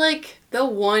 That's like the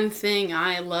one thing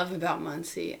I love about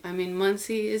Muncie. I mean,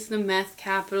 Muncie is the meth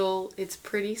capital. It's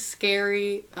pretty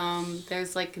scary.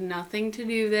 There's like nothing to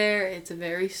do there. It's a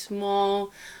very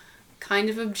small, kind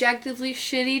of objectively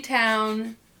shitty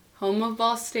town. Home of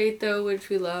Ball State, though, which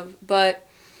we love. But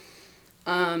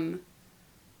I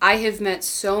have met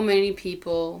so many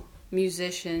people,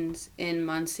 musicians in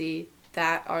Muncie,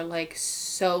 that are like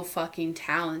so fucking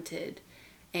talented.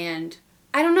 And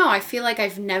I don't know, I feel like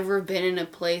I've never been in a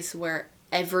place where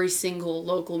every single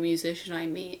local musician I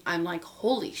meet, I'm like,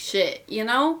 holy shit, you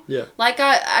know? Yeah. Like,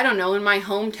 I don't know, in my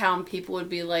hometown, people would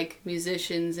be like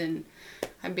musicians, and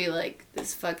I'd be like,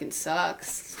 this fucking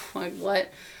sucks. Like,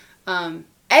 what?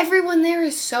 Everyone there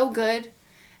is so good.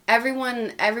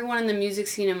 Everyone in the music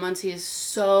scene in Muncie is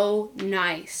so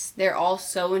nice. They're all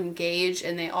so engaged,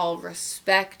 and they all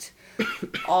respect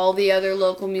all the other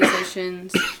local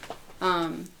musicians.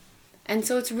 And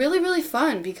so it's really, really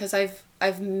fun because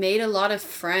I've made a lot of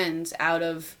friends out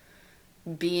of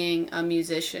being a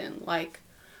musician. Like,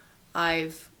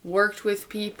 I've worked with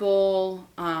people.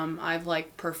 I've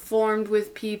like performed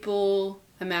with people.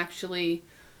 I'm actually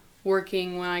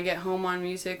working when I get home on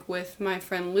music with my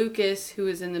friend Lucas, who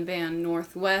is in the band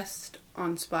Northwest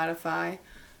on Spotify.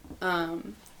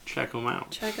 Check him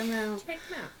out.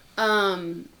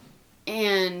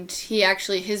 And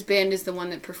his band is the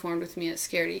one that performed with me at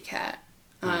Scaredy Cat.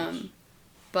 Nice.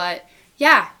 But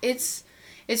yeah, it's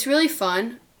really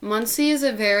fun. Muncie is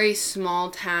a very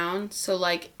small town, so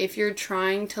like if you're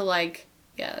trying to like,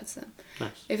 yeah, that's them.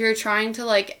 Nice. If you're trying to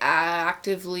like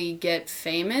actively get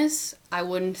famous, I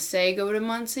wouldn't say go to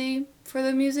Muncie for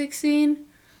the music scene,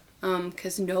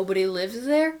 'cause nobody lives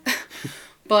there.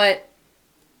 But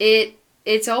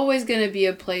it's always going to be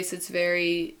a place that's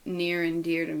very near and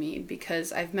dear to me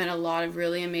because I've met a lot of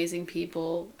really amazing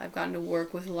people. I've gotten to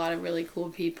work with a lot of really cool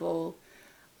people.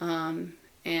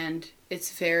 And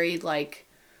it's very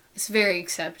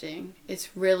accepting. It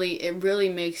really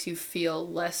makes you feel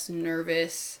less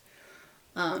nervous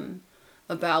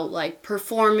about like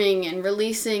performing and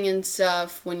releasing and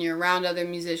stuff when you're around other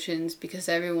musicians because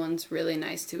everyone's really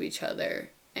nice to each other.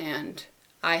 And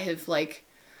I have like,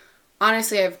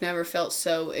 honestly, I've never felt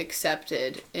so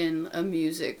accepted in a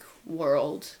music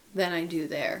world than I do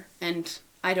there. And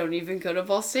I don't even go to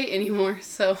Ball State anymore.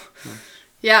 So,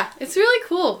 yeah, it's really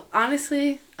cool.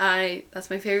 Honestly, that's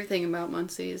my favorite thing about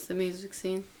Muncie is the music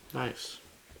scene. Nice.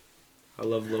 I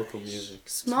love local music.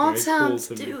 Small towns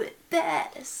do it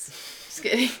best. Just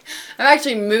kidding. I'm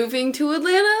actually moving to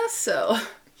Atlanta, so...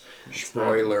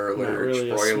 Spoiler alert.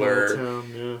 Really spoiler. A small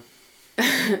town,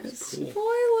 yeah.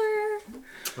 Spoiler.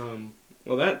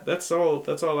 Well, that's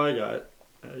all I got.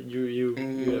 You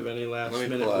have any last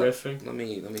minute riffing? Let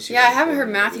me see. Yeah, I haven't heard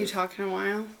Matthew talk in a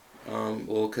while.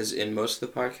 Well, because in most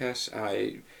of the podcasts,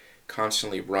 I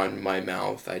constantly run my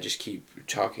mouth. I just keep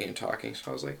talking and talking. So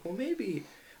I was like, well, maybe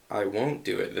I won't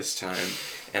do it this time,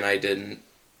 and I didn't.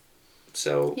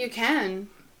 So you can.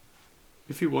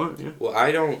 If you want, yeah. Well,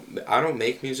 I don't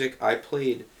make music. I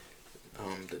played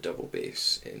the double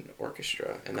bass in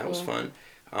orchestra, and that was fun.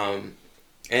 And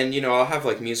I'll have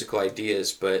like musical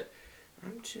ideas, but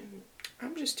I'm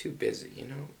just too busy.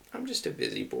 I'm just a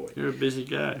busy boy. You're a busy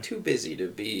guy. Too busy to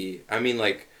be. I mean,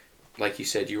 like you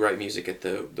said, you write music at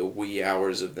the wee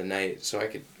hours of the night, so I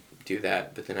could do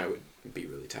that, but then I would be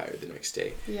really tired the next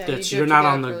day. Yeah, you're not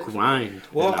on the grind.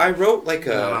 Well, I wrote like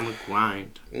not on the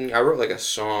grind. I wrote like a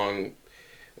song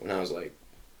when I was like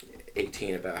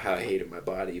 18 about how I hated my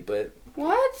body, but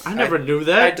what? I never knew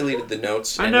that. I deleted the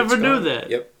notes. I never knew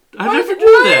that. Yep. I never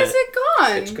knew that. Why is it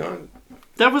gone? It's gone.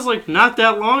 That was like not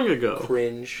that long ago.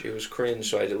 Cringe. It was cringe,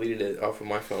 so I deleted it off of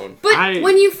my phone. But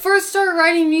when you first start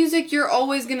writing music, you're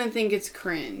always gonna think it's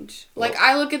cringe. Like,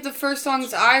 I look at the first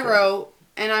songs I wrote,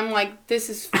 and I'm like, this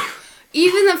is...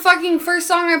 Even the fucking first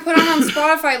song I put on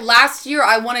Spotify last year,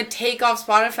 I want to take off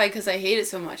Spotify because I hate it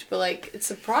so much. But, like, it's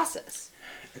a process.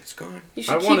 It's gone. You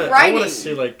should keep writing. I want to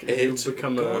see, like, you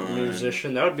become a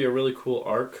musician. That would be a really cool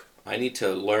arc. I need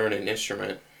to learn an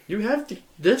instrument. You have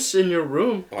this in your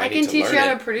room. I can teach you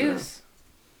how to produce.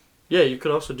 Yeah, you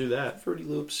could also do that. Fruity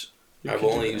Loops. I've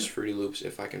only used Fruity Loops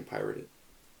if I can pirate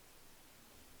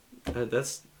it.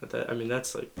 That's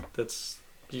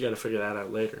you got to figure that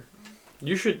out later.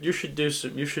 You should do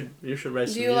some. You should write some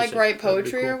music. Do you like write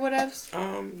poetry or whatever?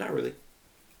 Not really.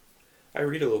 I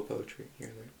read a little poetry here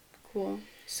and there. Cool.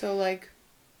 So like,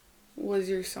 was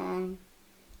your song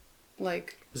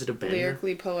like? Is it a banger?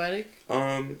 Lyrically poetic?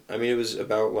 I mean, it was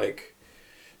about like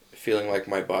feeling like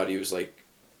my body was like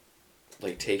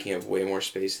taking up way more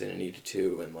space than it needed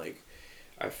to, and like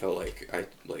I felt like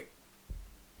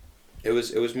it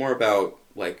was more about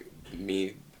like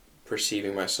me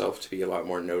perceiving myself to be a lot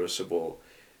more noticeable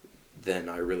than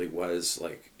I really was.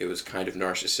 Like, it was kind of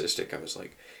narcissistic. I was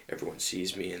like, everyone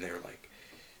sees me and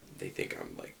they think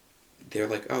I'm like, they're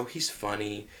like, oh, he's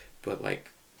funny, but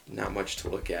like not much to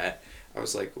look at. I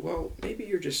was like, well, maybe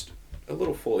you're just a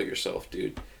little full of yourself,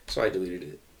 dude. So I deleted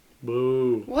it.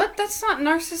 Boo. What? That's not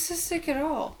narcissistic at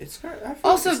all. It's not.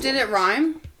 Also, did it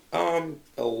rhyme? A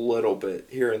little bit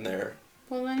here and there.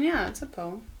 Well, then yeah, it's a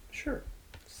poem. Sure.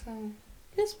 So,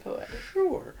 it's poetic.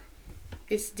 Sure.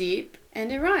 It's deep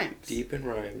and it rhymes. Deep and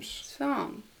rhymes.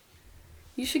 Song.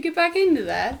 You should get back into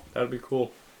that. That'd be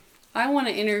cool. I want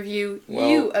to interview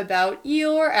you about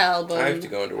your album. I have to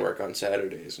go into work on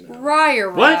Saturdays now.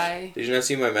 What? Did you not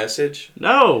see my message?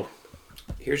 No.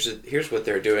 Here's what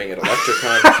they're doing at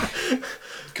Electrocon.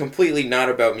 Completely not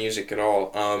about music at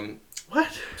all.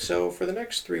 What? So for the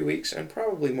next 3 weeks and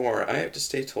probably more, I have to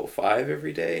stay till 5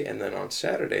 every day, and then on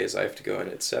Saturdays I have to go in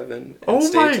at 7 and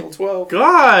stay till 12.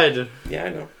 God! Yeah, I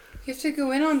know. You have to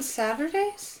go in on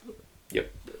Saturdays? Yep.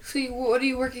 So what are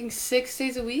you working 6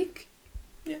 days a week?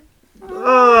 Yeah.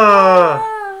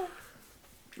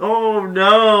 Oh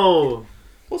no!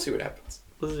 We'll see what happens.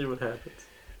 We'll see what happens.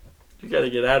 You gotta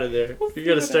get out of there. You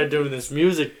gotta start doing this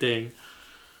music thing.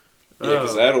 Yeah,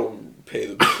 because that'll pay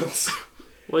the bills.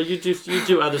 Well, you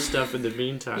do other stuff in the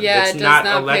meantime. Yeah, it's it does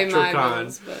not pay Electrocon. my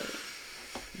bills, but...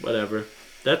 Whatever.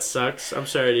 That sucks. I'm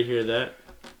sorry to hear that.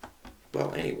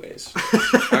 Well, anyways,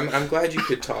 I'm glad you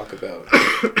could talk about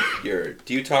do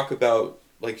you talk about,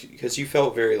 like, because you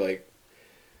felt very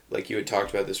like you had talked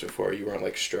about this before. You weren't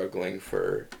like struggling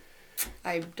for.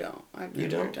 I don't. I've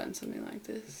never done something like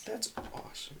this. That's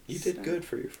awesome. You did good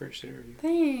for your first interview.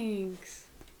 Thanks.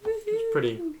 It's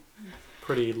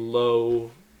pretty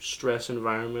low stress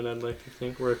environment. I'd like to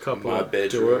think we're a couple of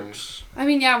bedroom. dorks. I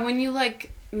mean, yeah, when you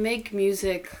like make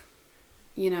music,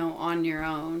 on your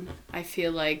own, I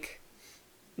feel like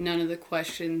none of the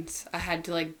questions I had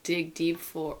to like dig deep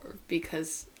for,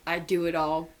 because I do it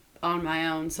all on my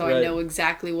own, so right. I know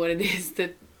exactly what it is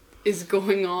that is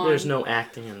going on. There's no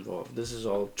acting involved. This is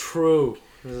all true.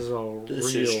 This is all real.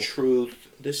 This is truth.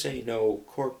 This ain't no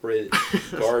corporate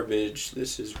garbage.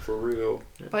 This is for real.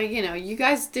 But you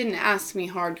guys didn't ask me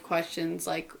hard questions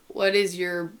like what is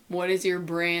your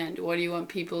brand? What do you want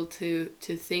people to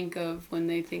think of when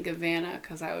they think of Vanna?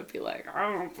 Because I would be like,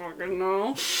 I don't fucking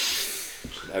know.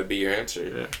 That would be your answer.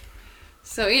 Yeah.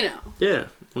 So Yeah.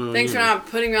 Well, thanks for not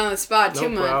putting me on the spot too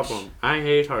much. No problem. I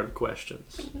hate hard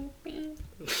questions.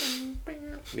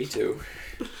 Me too.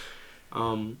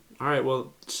 All right.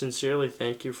 Well, sincerely,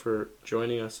 thank you for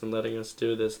joining us and letting us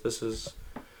do this.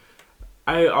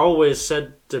 I always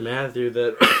said to Matthew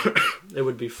that it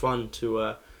would be fun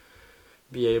to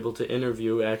be able to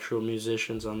interview actual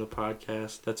musicians on the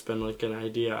podcast. That's been like an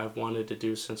idea I've wanted to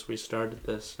do since we started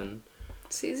this. And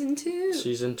Season 2.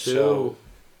 So,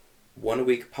 1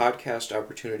 week podcast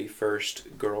opportunity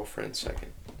first, girlfriend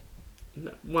second.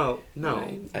 No.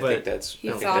 Right. I think that's. He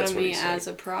thought of me as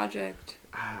a project.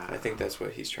 I think that's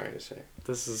what he's trying to say.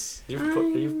 You've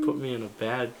put me in a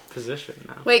bad position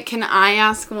now. Wait, can I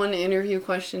ask one interview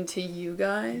question to you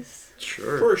guys?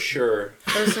 Sure. For sure.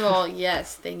 First of all,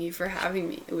 yes, thank you for having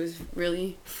me. It was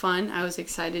really fun. I was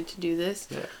excited to do this.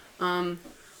 Yeah.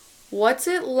 What's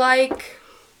it like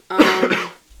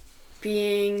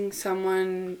being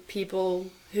people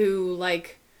who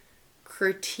like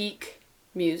critique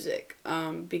music?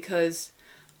 Because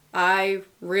I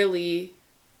really,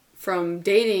 from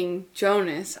dating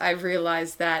Jonas, I've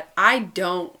realized that I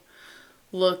don't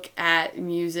look at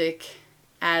music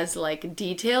as like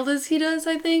detailed as he does,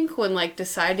 I think, when like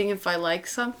deciding if I like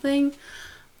something.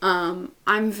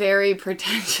 I'm very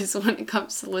pretentious when it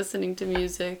comes to listening to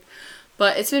music,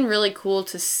 but it's been really cool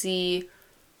to see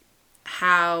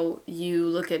how you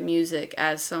look at music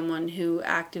as someone who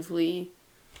actively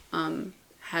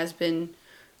has been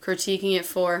critiquing it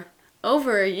for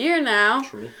over a year now.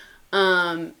 True.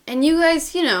 And you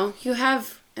guys, you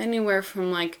have anywhere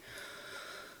from like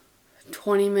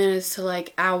 20 minutes to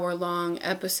like hour-long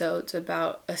episodes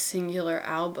about a singular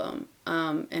album.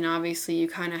 And obviously you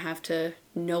kind of have to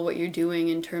know what you're doing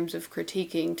in terms of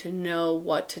critiquing, to know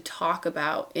what to talk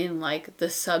about in like the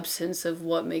substance of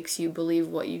what makes you believe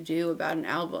what you do about an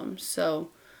album. So,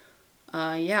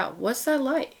 yeah, what's that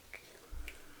like?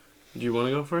 Do you want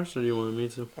to go first, or do you want me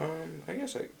to? I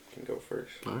guess I can go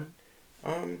first. All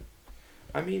right.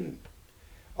 I mean,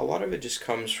 a lot of it just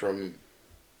comes from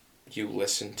you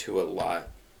listen to a lot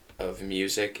of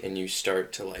music and you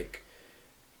start to like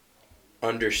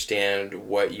understand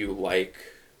what you like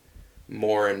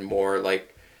more and more.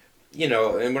 Like, you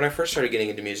know, and when I first started getting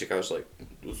into music, I was like,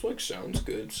 this like sounds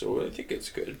good, so I think it's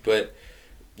good. But,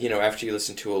 you know, after you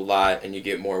listen to a lot and you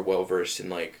get more well versed in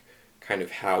like kind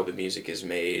of how the music is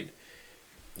made,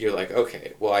 you're like,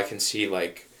 okay, well, I can see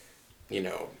like, you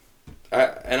know,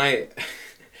 I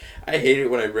hate it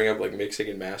when I bring up like mixing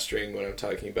and mastering when I'm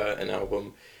talking about an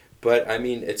album, but I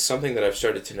mean it's something that I've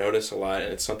started to notice a lot,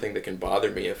 and it's something that can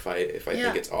bother me if I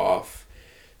think it's off.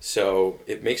 So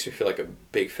it makes me feel like a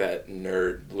big fat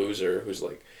nerd loser who's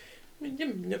like,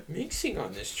 the mixing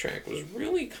on this track was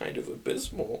really kind of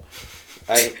abysmal.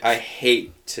 I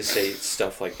hate to say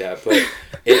stuff like that, but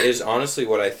it is honestly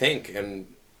what I think, and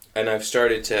I've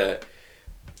started to,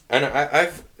 and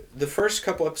I've the first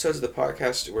couple episodes of the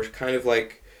podcast were kind of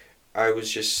like, I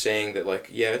was just saying that like,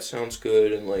 yeah, it sounds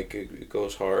good and like it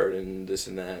goes hard and this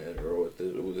and that, or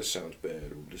this sounds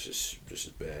bad, or this is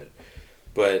bad.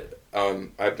 But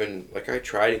I've been like, I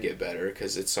try to get better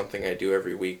because it's something I do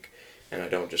every week, and I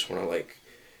don't just want to like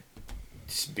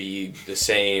be the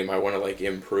same. I want to like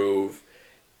improve.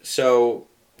 So,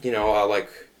 you know,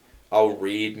 I'll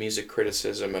read music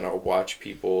criticism and I'll watch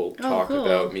people talk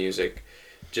about music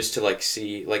just to like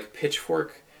see, like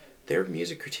Pitchfork, their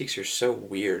music critiques are so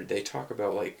weird. They talk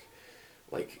about like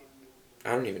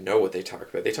I don't even know what they talk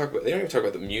about. They don't even talk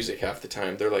about the music half the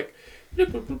time. They're like bloop,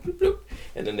 bloop, bloop, bloop, bloop,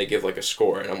 and then they give like a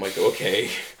score, and I'm like, okay.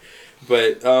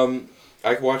 But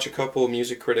I watch a couple of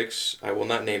music critics. I will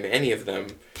not name any of them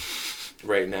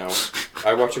right now.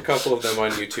 I watch a couple of them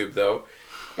on YouTube though.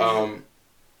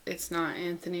 It's not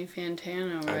Anthony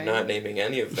Fantano, right? I'm not naming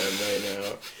any of them right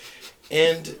now.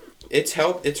 And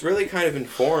it's really kind of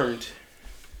informed,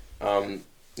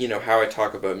 you know, how I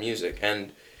talk about music.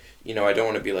 And, you know, I don't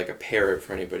want to be like a parrot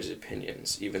for anybody's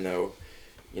opinions, even though,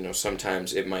 you know,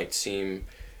 sometimes it might seem,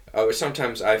 or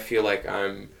sometimes I feel like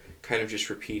I'm kind of just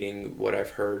repeating what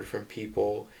I've heard from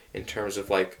people in terms of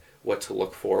like what to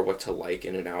look for, what to like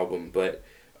in an album. But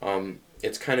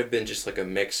it's kind of been just like a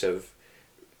mix of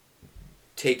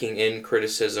taking in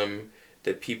criticism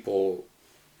that people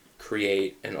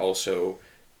create and also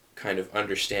kind of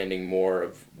understanding more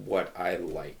of what I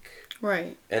like.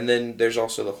 Right. And then there's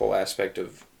also the whole aspect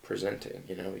of presenting,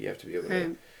 you know, you have to be able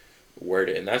to word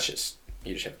it, and that's just,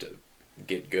 you just have to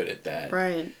get good at that.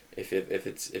 Right. If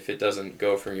it doesn't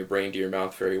go from your brain to your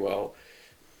mouth very well,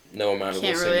 no amount of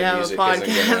listening really to music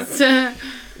isn't gonna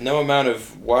no amount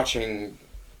of watching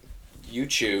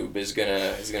YouTube is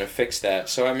gonna fix that.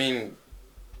 So I mean,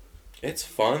 it's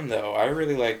fun though. I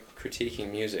really like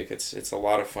critiquing music. It's a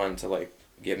lot of fun to like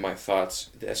get my thoughts,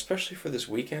 especially for this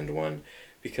weekend one,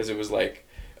 because it was like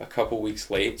a couple weeks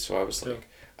late. So I was like,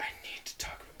 I need to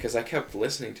talk, because I kept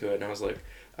listening to it and I was like,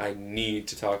 I need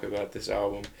to talk about this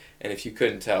album. And if you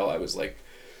couldn't tell, I was like,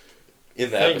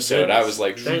 in the episode, I was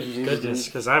like, thank goodness,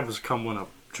 because I was coming up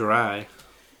dry.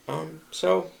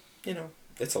 So you know,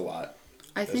 it's a lot.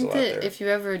 I think that if you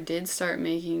ever did start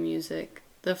making music,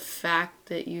 the fact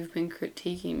that you've been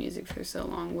critiquing music for so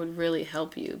long would really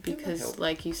help you, because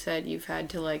like you said, you've had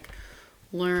to like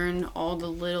learn all the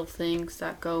little things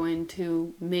that go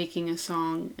into making a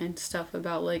song and stuff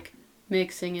about like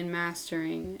mixing and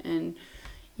mastering. And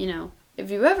you know,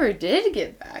 if you ever did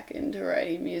get back into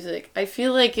writing music, I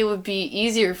feel like it would be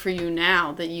easier for you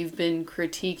now that you've been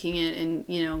critiquing it and,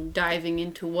 you know, diving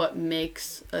into what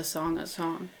makes a song a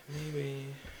song. Maybe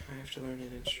I have to learn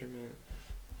an instrument.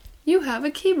 You have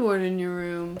a keyboard in your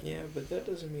room. Yeah, but that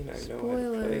doesn't mean I know how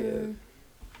to play it.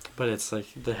 But it's like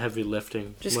the heavy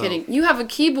lifting. Just kidding. You have a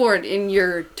keyboard in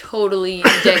your totally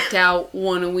decked out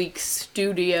 1 a week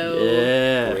studio.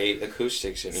 Yeah. Great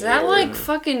acoustics in here. Is that like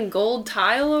fucking gold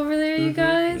tile over there, you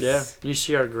guys? Yeah. You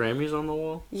see our Grammys on the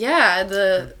wall?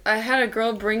 Yeah. I had a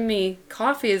girl bring me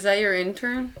coffee. Is that your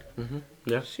intern? Mm-hmm.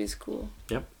 Yeah. She's cool.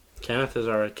 Yep. Kenneth is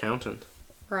our accountant.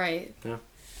 Right. Yeah.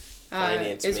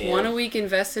 Is 1 a week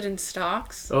invested in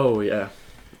stocks? Oh, yeah.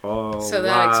 So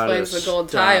that explains the gold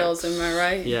tiles, am I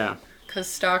right? Yeah. Because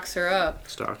stocks are up.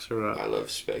 Stocks are up. I love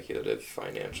speculative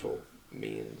financial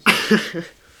means.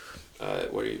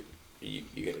 What are you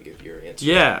gonna give your answer?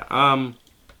 Yeah.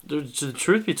 The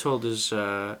truth be told is,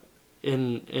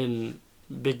 in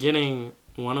beginning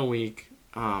 1 a week,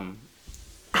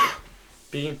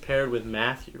 being paired with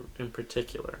Matthew in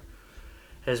particular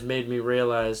has made me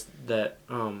realize that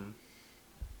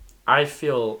I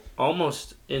feel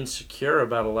almost insecure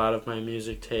about a lot of my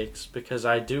music takes, because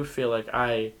I do feel like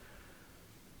I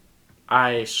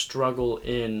struggle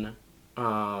in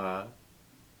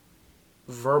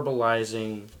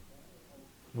verbalizing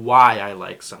why I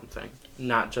like something,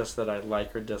 not just that I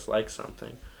like or dislike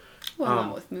something. Well,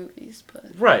 not with movies, but...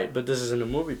 Right, but this isn't a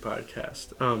movie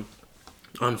podcast.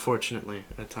 Unfortunately,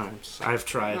 at times. I've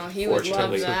tried. Oh, he would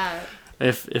love that.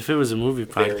 If it was a movie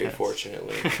podcast... Very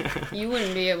fortunately. You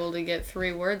wouldn't be able to get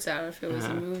 3 words out if it was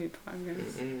a movie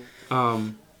podcast.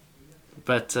 Mm-hmm.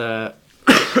 But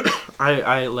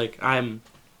I'm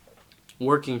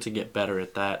working to get better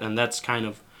at that, and that's kind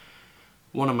of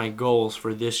one of my goals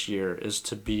for this year, is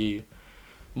to be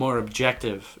more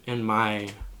objective in my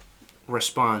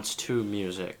response to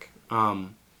music.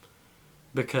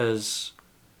 Because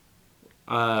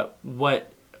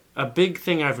what a big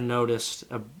thing I've noticed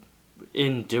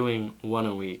in doing one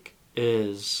a week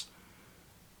is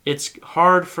it's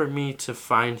hard for me to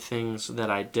find things that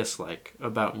I dislike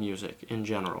about music in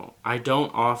general. I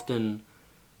don't often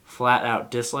flat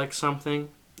out dislike something.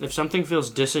 If something feels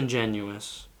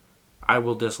disingenuous, I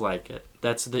will dislike it.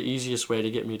 That's the easiest way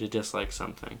to get me to dislike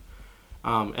something.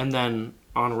 And then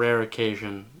on rare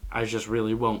occasion, I just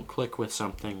really won't click with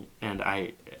something, and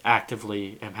I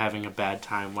actively am having a bad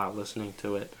time while listening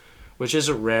to it, which is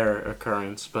a rare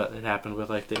occurrence, but it happened with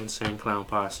like the Insane Clown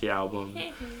Posse album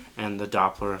and the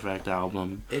Doppler Effect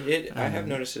album. I have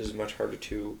noticed it is much harder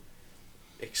to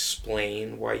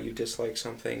explain why you dislike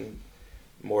something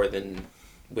more than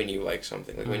when you like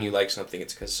something. Like when you like something,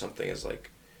 it's because something is like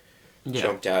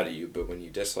jumped out at you, but when you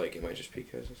dislike it might just be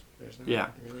because there's not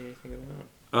really anything about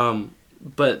it.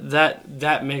 But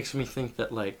that makes me think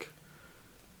that, like,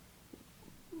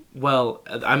 well,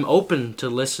 I'm open to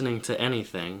listening to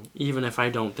anything, even if I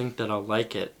don't think that I'll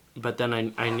like it, but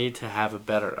then I need to have a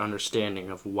better understanding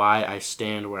of why I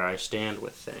stand where I stand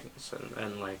with things,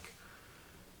 and like,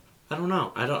 I don't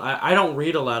know. I don't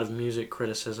read a lot of music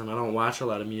criticism. I don't watch a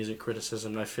lot of music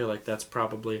criticism. I feel like that's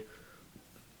probably,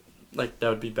 like, that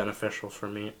would be beneficial for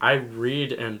me. I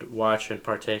read and watch and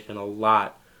partake in a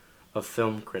lot of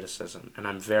film criticism, and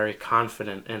I'm very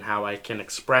confident in how I can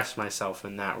express myself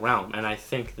in that realm. And I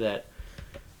think that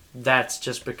that's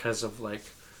just because of, like,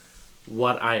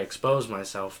 what I expose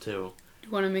myself to. You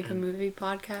want to make a movie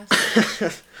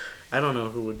podcast? I don't know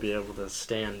who would be able to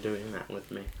stand doing that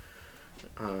with me.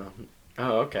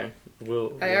 Okay.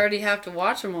 I already have to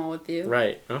watch them all with you.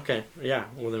 Right. Okay. Yeah.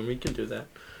 Well, then we can do that.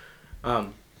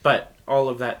 But all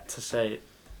of that to say,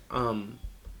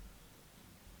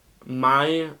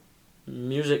 my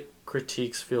music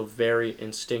critiques feel very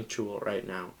instinctual right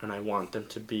now, and I want them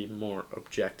to be more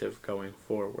objective going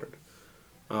forward.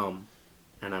 And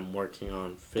I'm working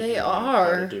on figuring out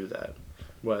how to do that.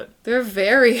 What? They're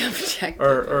very objective.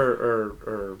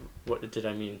 Or what did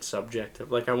I mean?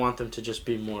 Subjective. Like, I want them to just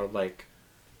be more like,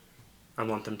 I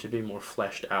want them to be more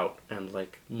fleshed out and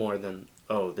like more than,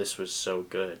 oh, this was so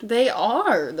good. They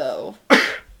are, though.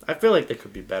 I feel like they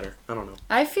could be better. I don't know.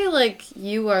 I feel like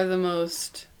you are the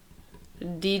most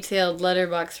detailed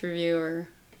Letterboxd reviewer.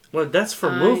 Well, that's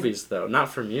for movies, though, not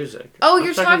for music. Oh,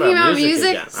 you're talking about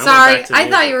music? Sorry, I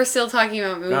thought you were still talking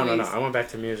about movies. No. I went back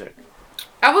to music.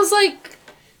 I was like,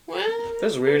 what?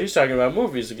 This is weird. He's talking about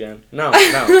movies again. No.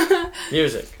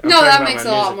 Music. No, that makes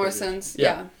a lot more sense.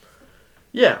 Yeah.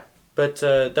 Yeah, but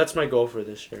that's my goal for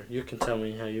this year. You can tell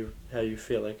me how you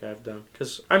feel like I've done.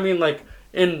 Because, I mean, like,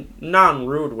 in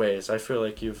non-rude ways, I feel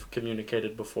like you've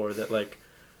communicated before that, like,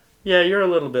 yeah, you're a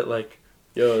little bit like,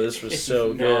 yo, this was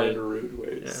so good. Non-rude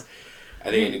ways. Yeah.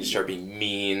 I think you need to start being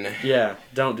mean. Yeah,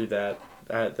 don't do that.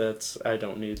 I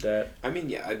don't need that. I mean,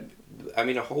 yeah, I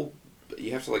mean,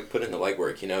 you have to, like, put in the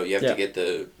legwork, you know? You have to get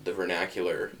the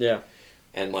vernacular. Yeah.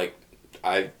 And, like,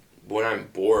 when I'm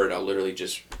bored, I'll literally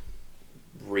just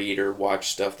read or watch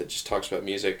stuff that just talks about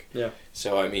music. Yeah.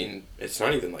 So, I mean, it's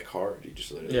not even, like, hard. You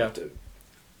just literally have to...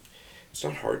 It's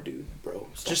not hard, dude, bro.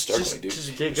 Just get good.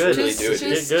 Just really do it.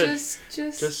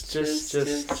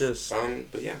 Just.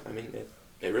 But yeah, I mean,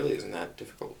 it really isn't that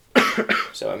difficult.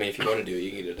 So, I mean, if you want to do it,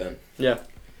 you can get it done. Yeah.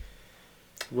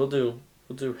 We'll do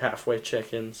halfway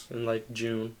check-ins in, like,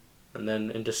 June. And then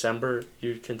in December,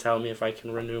 you can tell me if I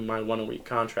can renew my one-a-week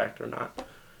contract or not.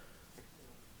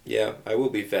 Yeah, I will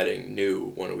be vetting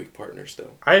new one-a-week partners,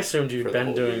 though. I assumed you'd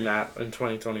been doing that in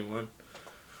 2021.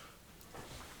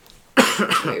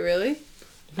 Wait, really?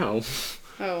 No.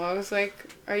 Oh, I was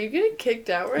like, are you getting kicked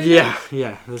out right now?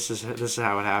 Yeah. This is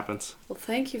how it happens. Well,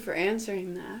 thank you for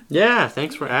answering that. Yeah,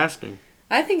 thanks for asking.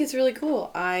 I think it's really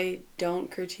cool. I don't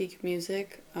critique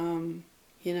music.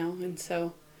 and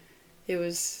so it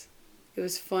was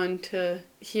fun to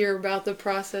hear about the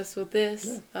process with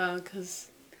this, because,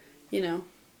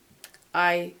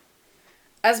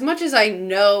 as much as I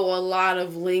know a lot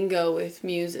of lingo with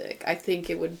music, I think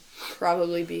it would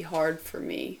probably be hard for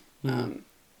me,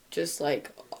 just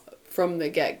like from the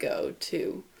get-go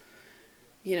to,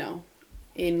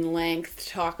 in length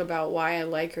talk about why I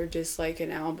like or dislike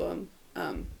an album.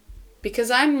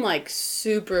 Because I'm like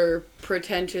super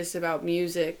pretentious about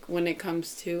music when it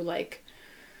comes to like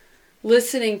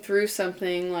listening through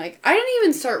something. Like, I didn't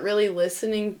even start really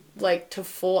listening like to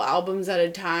full albums at a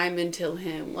time until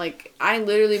him. Like, I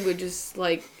literally would just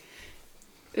like,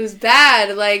 it was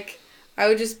bad. Like, I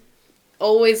would just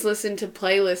always listen to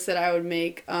playlists that I would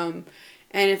make. And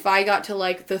if I got to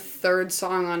like the third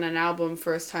song on an album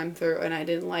first time through and I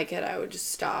didn't like it, I would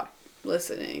just stop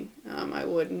listening. I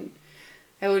wouldn't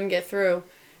get through.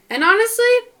 And honestly,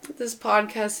 this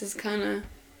podcast has kind of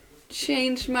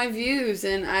changed my views,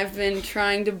 and I've been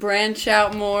trying to branch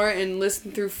out more and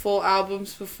listen through full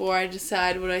albums before I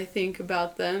decide what I think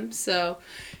about them. So,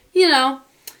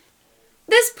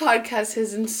 this podcast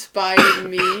has inspired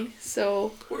me.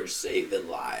 So we're saving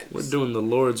lives. We're doing the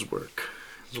Lord's work.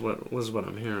 Is what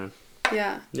I'm hearing.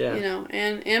 Yeah.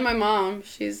 And my mom,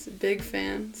 she's a big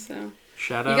fan. So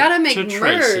shout out you gotta make to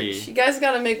merch. Tracy. You guys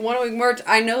gotta make 1 week merch.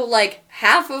 I know like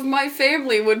half of my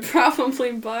family would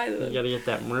probably buy them. You gotta get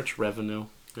that merch revenue.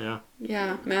 Yeah.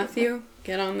 Yeah, Matthew,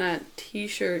 get on that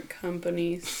t-shirt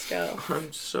company stuff.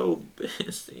 I'm so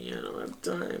busy. I don't have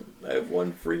time. I have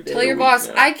one free day. Tell your boss,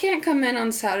 now. I can't come in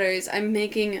on Saturdays. I'm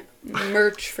making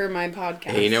merch for my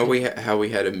podcast. Hey, how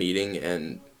we had a meeting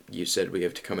and you said we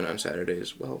have to come in on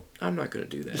Saturdays. Well, I'm not going to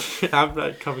do that. I'm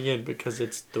not coming in because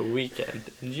it's the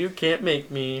weekend. And you can't make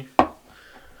me.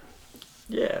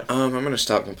 Yeah. I'm going to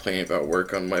stop complaining about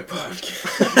work on my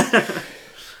podcast.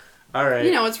 All right.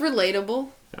 It's relatable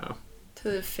to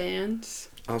the fans.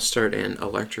 I'll start an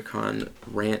Electricon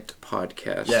rant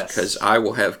podcast. Yes. Because I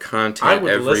will have content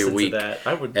every week. To that.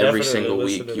 I would every single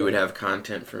week you would have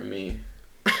content from me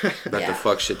about the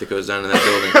fuck shit that goes on in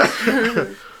that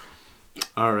building.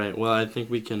 All right. Well, I think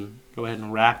we can go ahead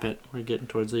and wrap it. We're getting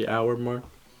towards the hour mark.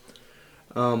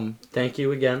 Thank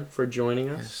you again for joining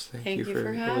us. Yes, thank you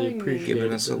for having me.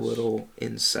 Giving us a little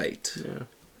insight. Yeah.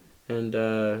 And,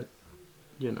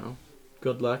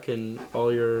 good luck in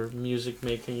all your music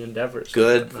making endeavors.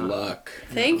 Good luck.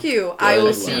 Thank you. I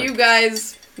will see you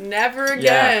guys never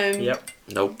again. Yeah. Yep.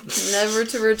 Nope. Never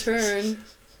to return.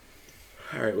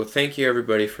 All right. Well, thank you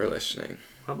everybody for listening.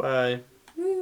 Bye-bye.